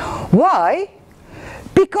 Why?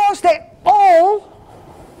 Because they all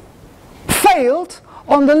failed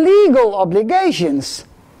on the legal obligations.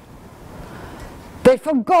 They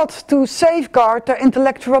forgot to safeguard their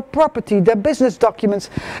intellectual property, their business documents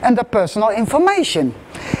and their personal information.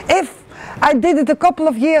 If I did it a couple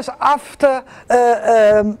of years after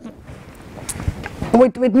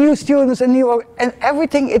with new students and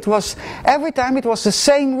everything, every time it was the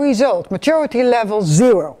same result, maturity level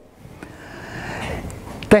 0.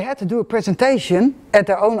 They had to do a presentation at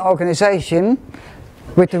their own organization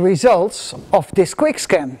with the results of this quick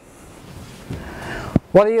scan.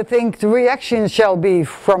 What do you think the reaction shall be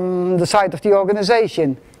from the side of the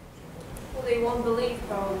organization? Well, they won't believe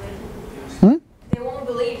probably. They won't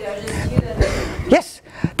believe, they'll just view that. Yes,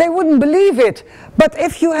 they wouldn't believe it. But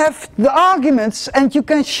if you have the arguments and you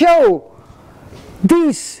can show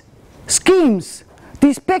these schemes,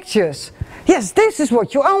 these pictures, yes, this is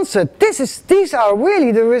what you answered. These are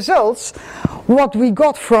really the results what we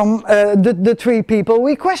got from the 3 people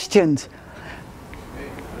we questioned.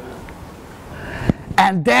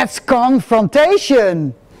 And that's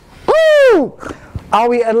confrontation. Woo! Are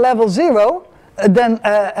we at level 0? Then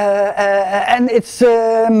and it's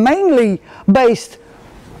mainly based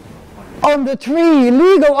on the 3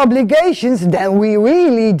 legal obligations, then we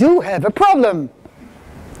really do have a problem.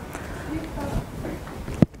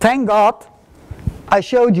 Thank God I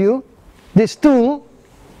showed you this tool.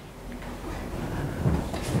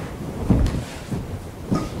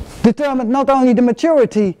 Determined not only the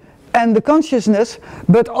maturity and the consciousness,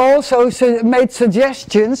 but also made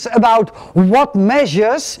suggestions about what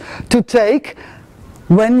measures to take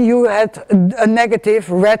when you had a negative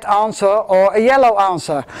red answer or a yellow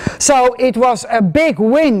answer. So it was a big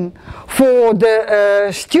win for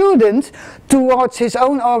the student towards his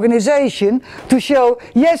own organization to show,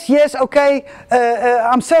 yes, okay,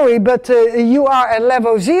 I'm sorry, but you are at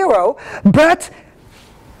level 0, but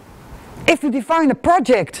if we define a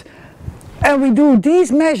project and we do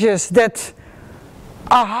these measures that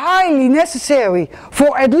are highly necessary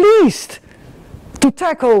for at least to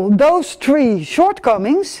tackle those 3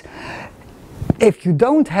 shortcomings, if you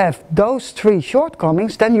don't have those 3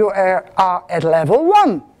 shortcomings, then you are at level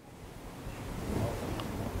 1.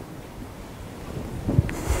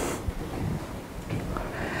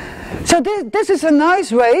 So this is a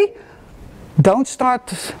nice way. Don't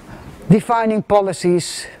start defining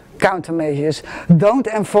policies, countermeasures. Don't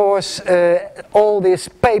enforce all this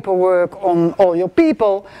paperwork on all your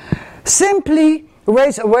people. Simply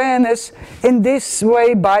raise awareness in this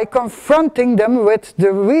way by confronting them with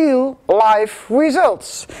the real life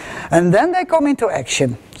results. And then they come into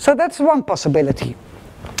action. So that's one possibility.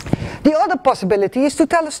 The other possibility is to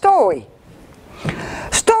tell a story.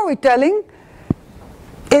 Storytelling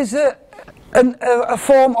is a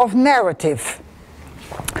form of narrative.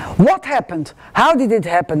 What happened? How did it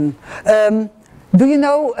happen? Do you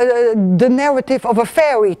know the narrative of a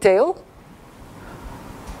fairy tale?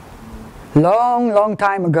 Long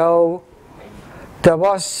time ago, there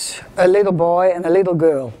was a little boy and a little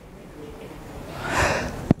girl.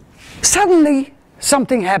 Suddenly,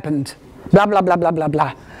 something happened. Blah, blah, blah, blah, blah,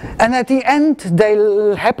 blah. And at the end, they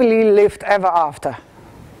happily lived ever after.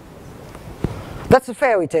 That's a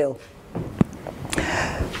fairy tale.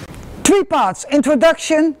 3 parts: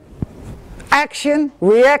 introduction, action,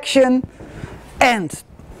 reaction, end.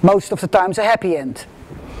 Most of the times a happy end.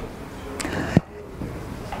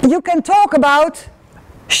 You can talk about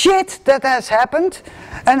shit that has happened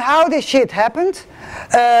and how this shit happened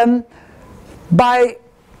by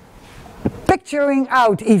picturing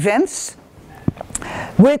out events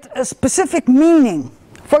with a specific meaning.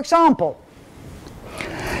 For example,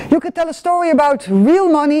 you could tell a story about real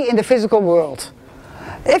money in the physical world.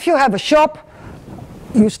 If you have a shop,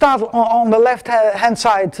 you start on the left hand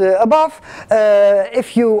side above.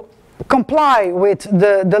 If you comply with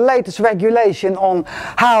the latest regulation on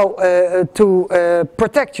how to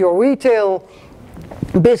protect your retail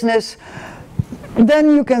business,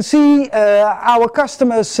 then you can see our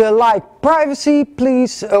customers like privacy,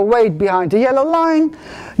 please wait behind the yellow line.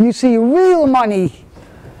 You see real money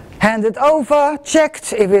handed over,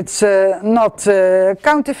 checked if it's not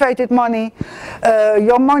counterfeited money.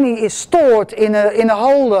 Your money is stored in a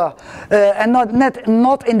holder and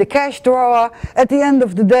not in the cash drawer. At the end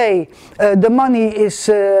of the day, the money is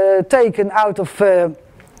taken out of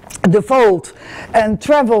the vault and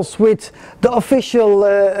travels with the official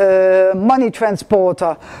money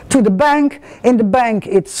transporter to the bank. In the bank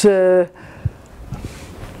it's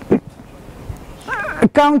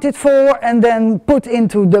accounted for and then put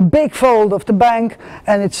into the big vault of the bank,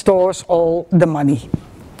 and it stores all the money.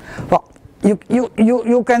 Well,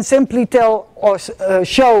 you can simply tell or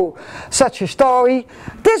show such a story.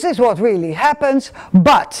 This is what really happens,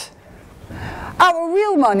 but our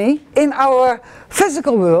real money in our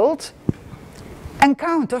physical world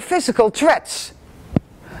encounter physical threats.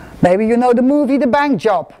 Maybe you know the movie The Bank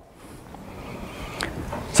Job.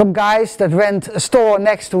 Some guys that rent a store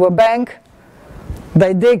next to a bank.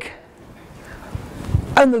 They dig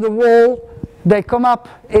under the wall, they come up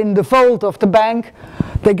in the vault of the bank,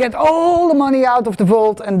 they get all the money out of the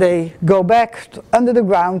vault and they go back under the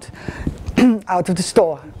ground out of the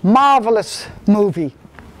store. Marvelous movie.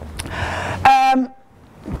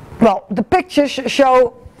 Well, the pictures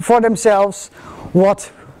show for themselves what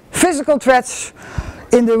physical threats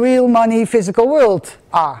in the real money physical world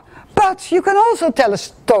are. But you can also tell a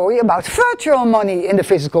story about virtual money in the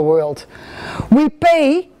physical world. We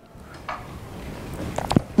pay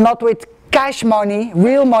not with cash money,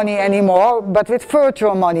 real money anymore, but with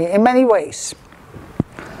virtual money in many ways.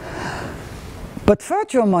 But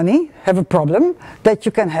virtual money have a problem that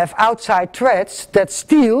you can have outside threats that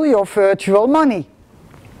steal your virtual money.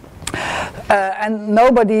 And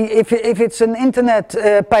nobody, if it's an internet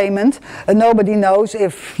payment, nobody knows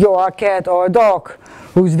if you're a cat or a dog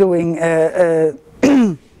who's doing the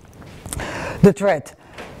threat.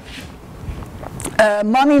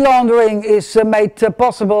 Money laundering is made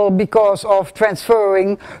possible because of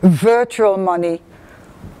transferring virtual money.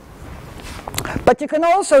 But you can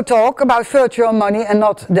also talk about virtual money and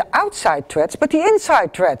not the outside threats, but the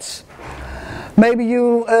inside threats. Maybe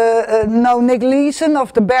you know Nick Leeson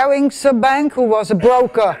of the Barings Bank, who was a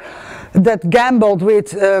broker that gambled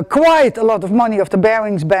with quite a lot of money of the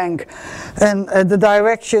Barings Bank, and the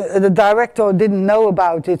director didn't know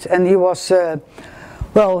about it, and he was,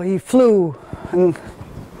 well, he flew, and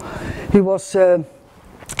he was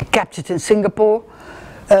captured in Singapore.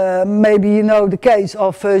 Maybe you know the case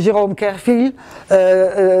of Jérôme Kerville,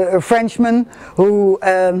 a Frenchman who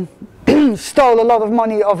stole a lot of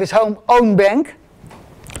money of his own bank.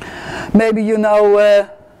 Maybe you know,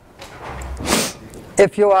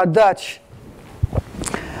 if you are Dutch,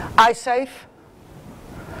 iSafe,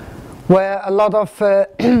 where a lot of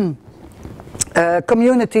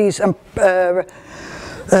communities and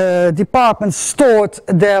departments stored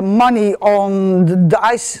their money on the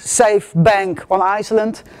iSafe bank on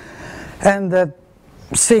Iceland, and that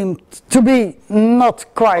seemed to be not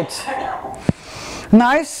quite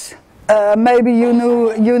nice. Maybe you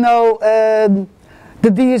know the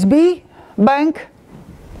DSB bank,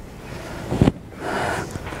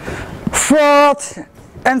 fraud,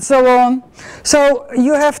 and so on. So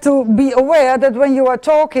you have to be aware that when you are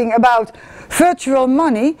talking about virtual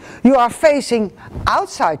money, you are facing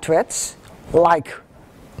outside threats, like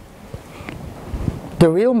the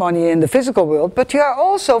real money in the physical world, but you are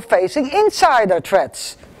also facing insider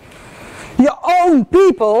threats. Your own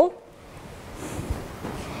people.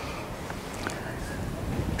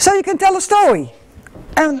 So you can tell a story.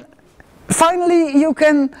 And finally, you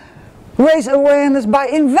can raise awareness by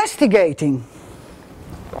investigating.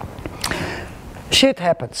 Shit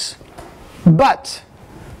happens. But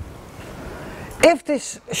if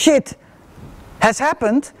this shit has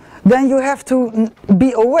happened, then you have to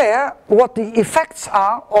be aware what the effects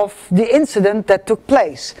are of the incident that took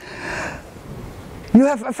place. You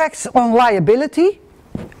have effects on liability.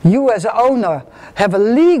 You as an owner have a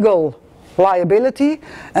legal liability,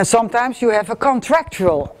 and sometimes you have a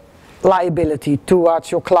contractual liability towards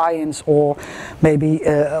your clients or maybe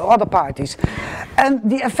other parties. And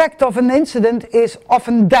the effect of an incident is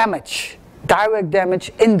often damage, direct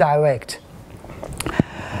damage, indirect.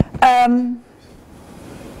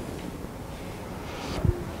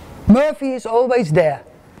 Murphy is always there.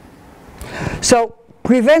 So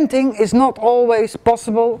preventing is not always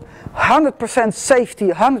possible. 100% safety,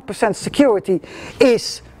 100% security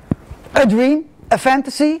is a dream, a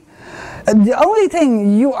fantasy. The only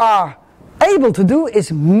thing you are able to do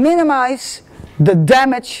is minimize the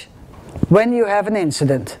damage when you have an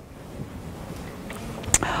incident.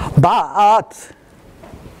 But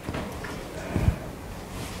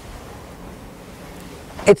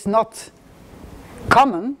it's not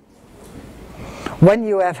common when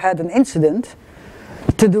you have had an incident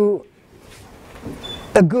to do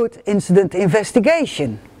a good incident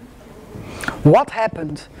investigation. What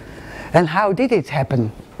happened and how did it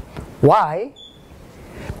happen? Why?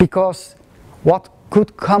 Because what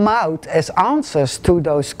could come out as answers to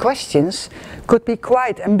those questions could be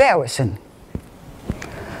quite embarrassing.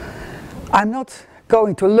 I'm not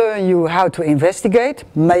going to learn you how to investigate,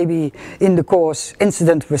 maybe in the course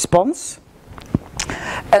incident response.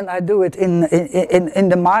 And I do it in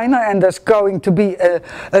the minor, and there's going to be a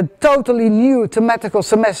totally new thematical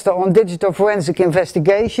semester on digital forensic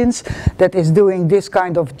investigations that is doing this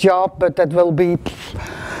kind of job, but that will be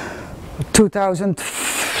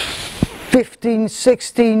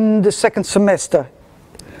 2015-16, the second semester.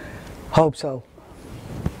 Hope so.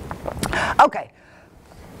 Okay.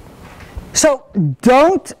 So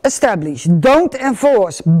don't establish, don't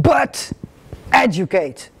enforce, but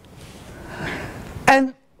educate.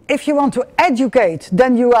 And if you want to educate,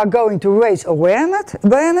 then you are going to raise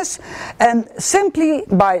awareness, and simply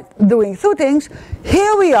by doing two things,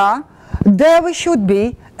 here we are, there we should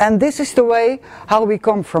be, and this is the way how we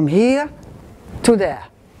come from here to there.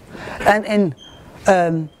 And in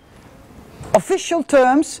official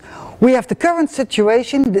terms, we have the current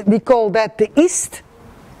situation, we call that the East.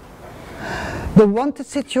 The wanted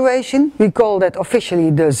situation, we call that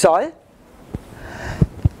officially the Soll.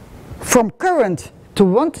 From current to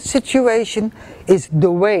wanted situation is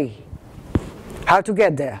the way. How to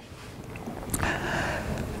get there.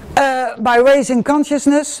 By raising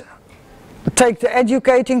consciousness, take the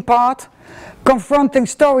educating part, confronting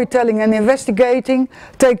storytelling and investigating,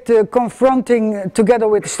 take the confronting together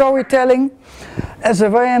with storytelling as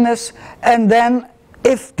awareness, and then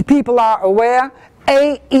if the people are aware,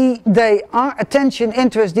 they are attention,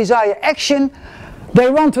 interest, desire, action, they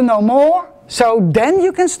want to know more, so then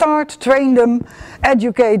you can start, train them,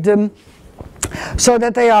 educate them, so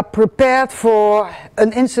that they are prepared for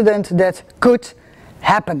an incident that could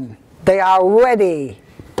happen. They are ready.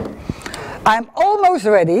 I'm almost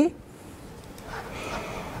ready.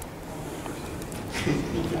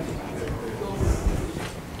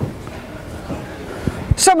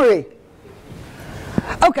 Summary.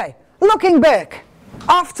 Okay, looking back,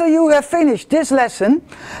 after you have finished this lesson,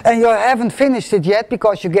 and you haven't finished it yet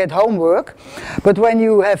because you get homework, but when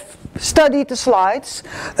you have studied the slides,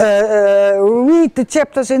 read the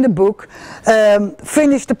chapters in the book,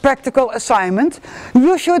 finish the practical assignment,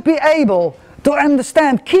 you should be able to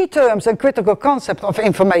understand key terms and critical concepts of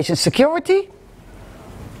information security.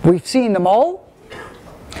 We've seen them all.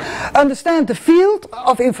 Understand the field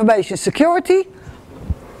of information security,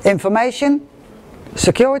 information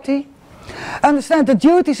security. Understand the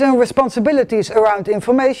duties and responsibilities around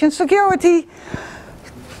information security,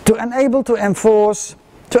 to enable, to enforce,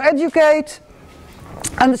 to educate.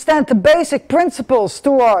 Understand the basic principles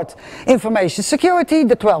toward information security,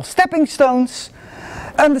 the 12 stepping stones.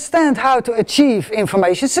 Understand how to achieve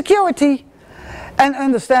information security, and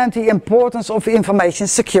understand the importance of information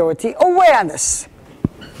security awareness.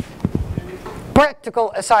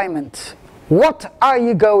 Practical assignment. What are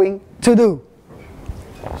you going to do?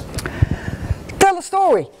 Tell a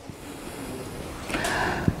story.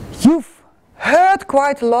 You've heard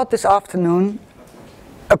quite a lot this afternoon,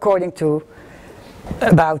 according to,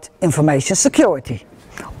 about information security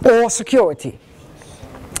or security.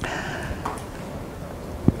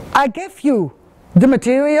 I give you the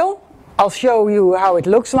material, I'll show you how it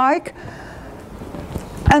looks like,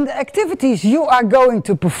 and the activities you are going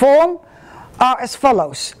to perform are as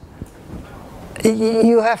follows.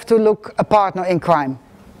 You have to look a partner in crime.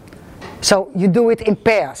 So you do it in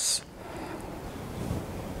pairs.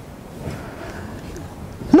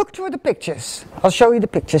 Look through the pictures. I'll show you the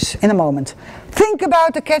pictures in a moment. Think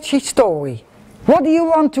about a catchy story. What do you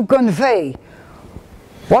want to convey?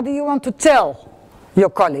 What do you want to tell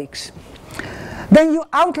your colleagues? Then you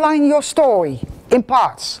outline your story in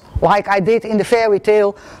parts, like I did in the fairy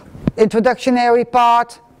tale introductory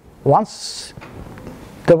part. Once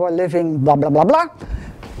they were living blah blah blah blah.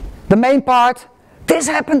 The main part, this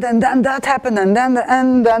happened and then that happened and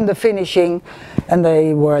then the finishing, and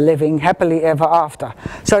they were living happily ever after.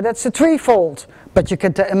 So that's a threefold, but you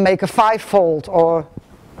can make a fivefold, or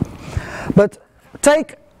but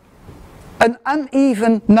take an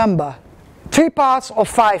uneven number, 3 parts or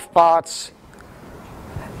 5 parts,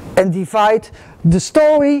 and divide the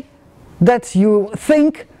story that you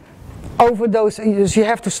think over those. You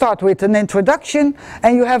have to start with an introduction,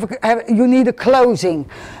 and you need a closing,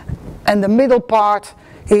 and the middle part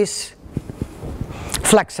is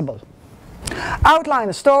flexible. Outline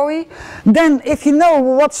a story. Then, if you know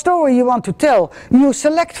what story you want to tell, you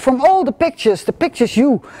select from all the pictures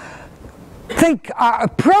you think are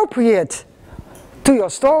appropriate to your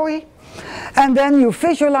story, and then you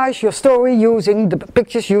visualize your story using the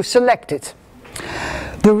pictures you selected.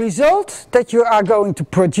 The result that you are going to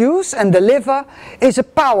produce and deliver is a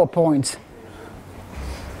PowerPoint.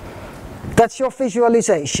 That's your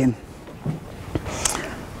visualization.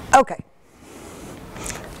 Okay.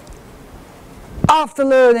 After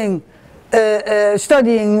learning,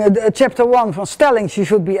 studying chapter 1 from Stellings, you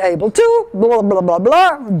should be able to, blah blah blah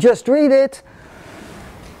blah, just read it.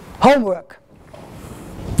 Homework.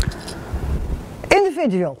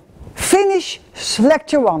 Individual. Finish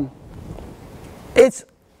lecture 1. It's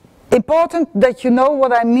important that you know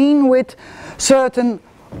what I mean with certain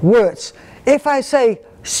words. If I say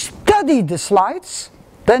study the slides,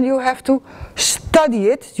 then you have to study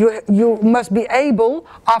it. You must be able,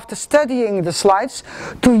 after studying the slides,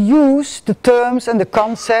 to use the terms and the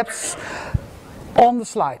concepts on the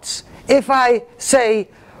slides. If I say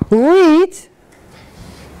read,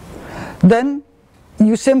 then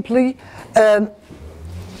you simply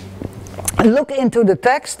look into the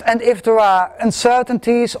text, and if there are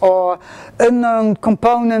uncertainties or unknown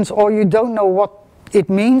components, or you don't know what it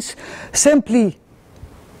means, simply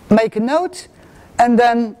make a note and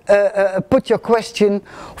then put your question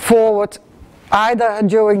forward, either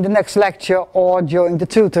during the next lecture or during the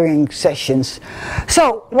tutoring sessions.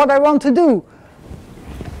 So what I want to do,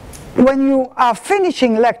 when you are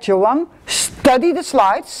finishing lecture 1, study the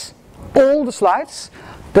slides, all the slides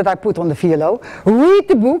that I put on the VLO, read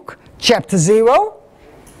the book, chapter 0,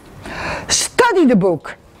 study the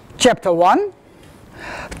book, chapter 1,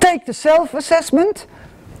 take the self-assessment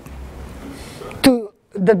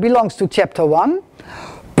that belongs to chapter 1,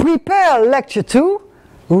 prepare lecture 2,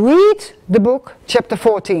 read the book, chapter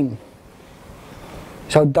 14.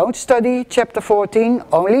 So don't study chapter 14,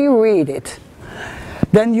 only read it.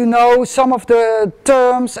 Then you know some of the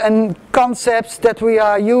terms and concepts that we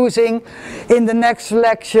are using in the next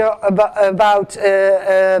lecture about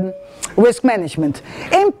risk management.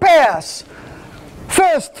 In pairs.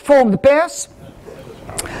 First form the pairs.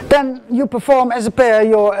 Then you perform as a pair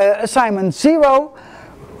your assignment 0.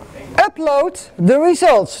 Upload the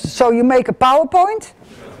results. So you make a PowerPoint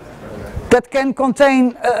that can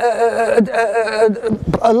contain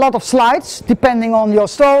a lot of slides depending on your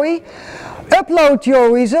story. Upload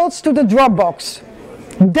your results to the Dropbox.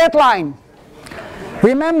 Deadline.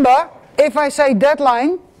 Remember, if I say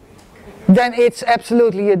deadline, then it's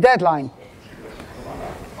absolutely a deadline.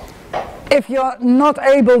 If you're not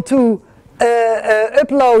able to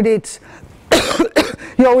upload it,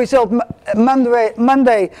 your result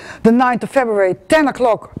Monday the 9th of February, 10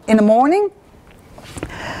 o'clock in the morning,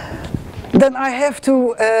 then I have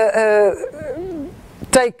to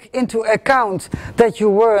take into account that you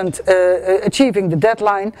weren't achieving the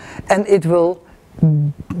deadline, and it will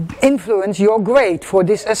influence your grade for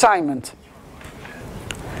this assignment.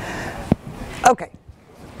 Okay.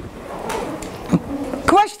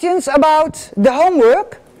 Questions about the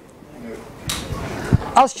homework?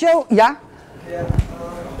 I'll show, yeah? Yeah,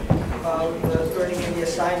 about turning in the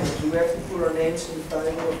assignment, do we have to put our names in the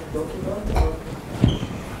title of the document?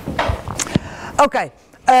 Or? Okay,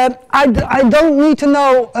 I don't need to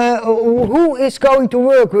know who is going to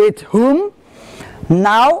work with whom,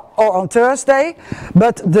 now or on Thursday,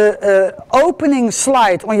 but the opening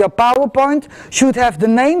slide on your PowerPoint should have the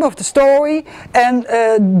name of the story and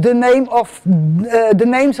the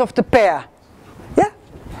names of the pair. Yeah?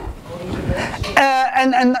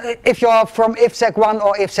 And if you're from IFSEC 1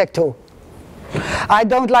 or IFSEC 2. I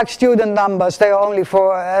don't like student numbers, they are only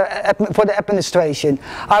for the administration.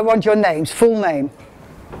 I want your names, full name.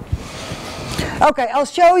 Okay, I'll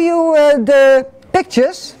show you the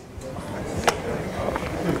pictures.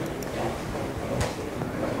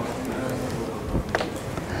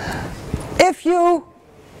 If you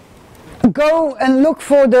go and look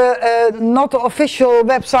for the, not the official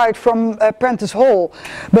website from Prentice Hall,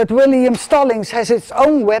 but William Stallings has its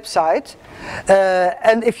own website.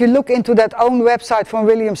 And if you look into that own website from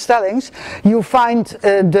William Stallings, you find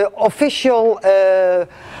the official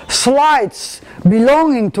slides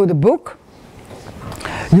belonging to the book.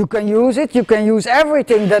 You can use it, you can use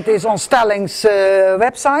everything that is on Stallings'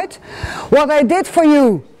 website. What I did for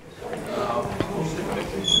you,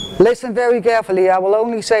 listen very carefully, I will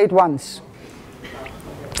only say it once.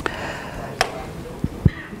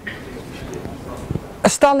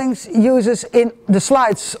 Stallings uses in the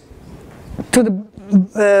slides to the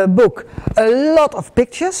book a lot of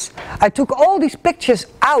pictures. I took all these pictures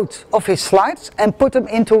out of his slides and put them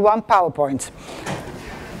into one PowerPoint.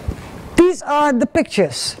 These are the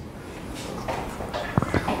pictures.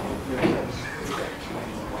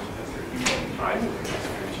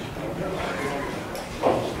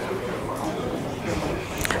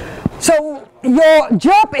 So your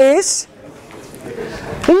job is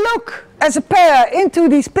look as a pair into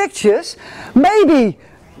these pictures. Maybe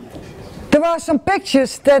there are some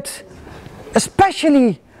pictures that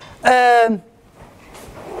especially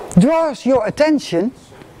draws your attention,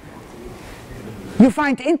 you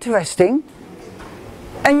find interesting,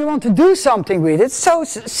 and you want to do something with it. So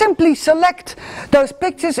simply select those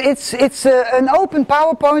pictures. It's an open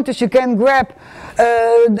PowerPoint, as you can grab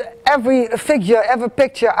every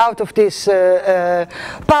picture out of this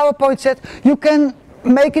PowerPoint set. You can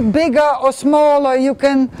make it bigger or smaller, you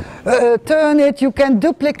can turn it, you can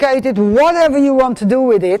duplicate it, whatever you want to do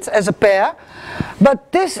with it as a pair.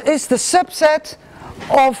 But this is the subset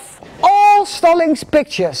of all Stallings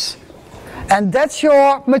pictures, and that's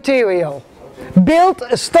your material. Build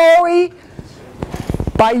a story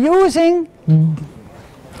by using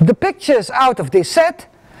the pictures out of this set,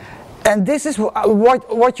 and this is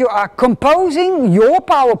what you are composing your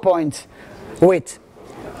PowerPoint with.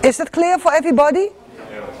 Is that clear for everybody?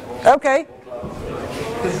 Okay.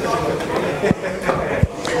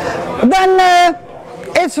 Then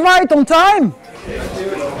it's right on time.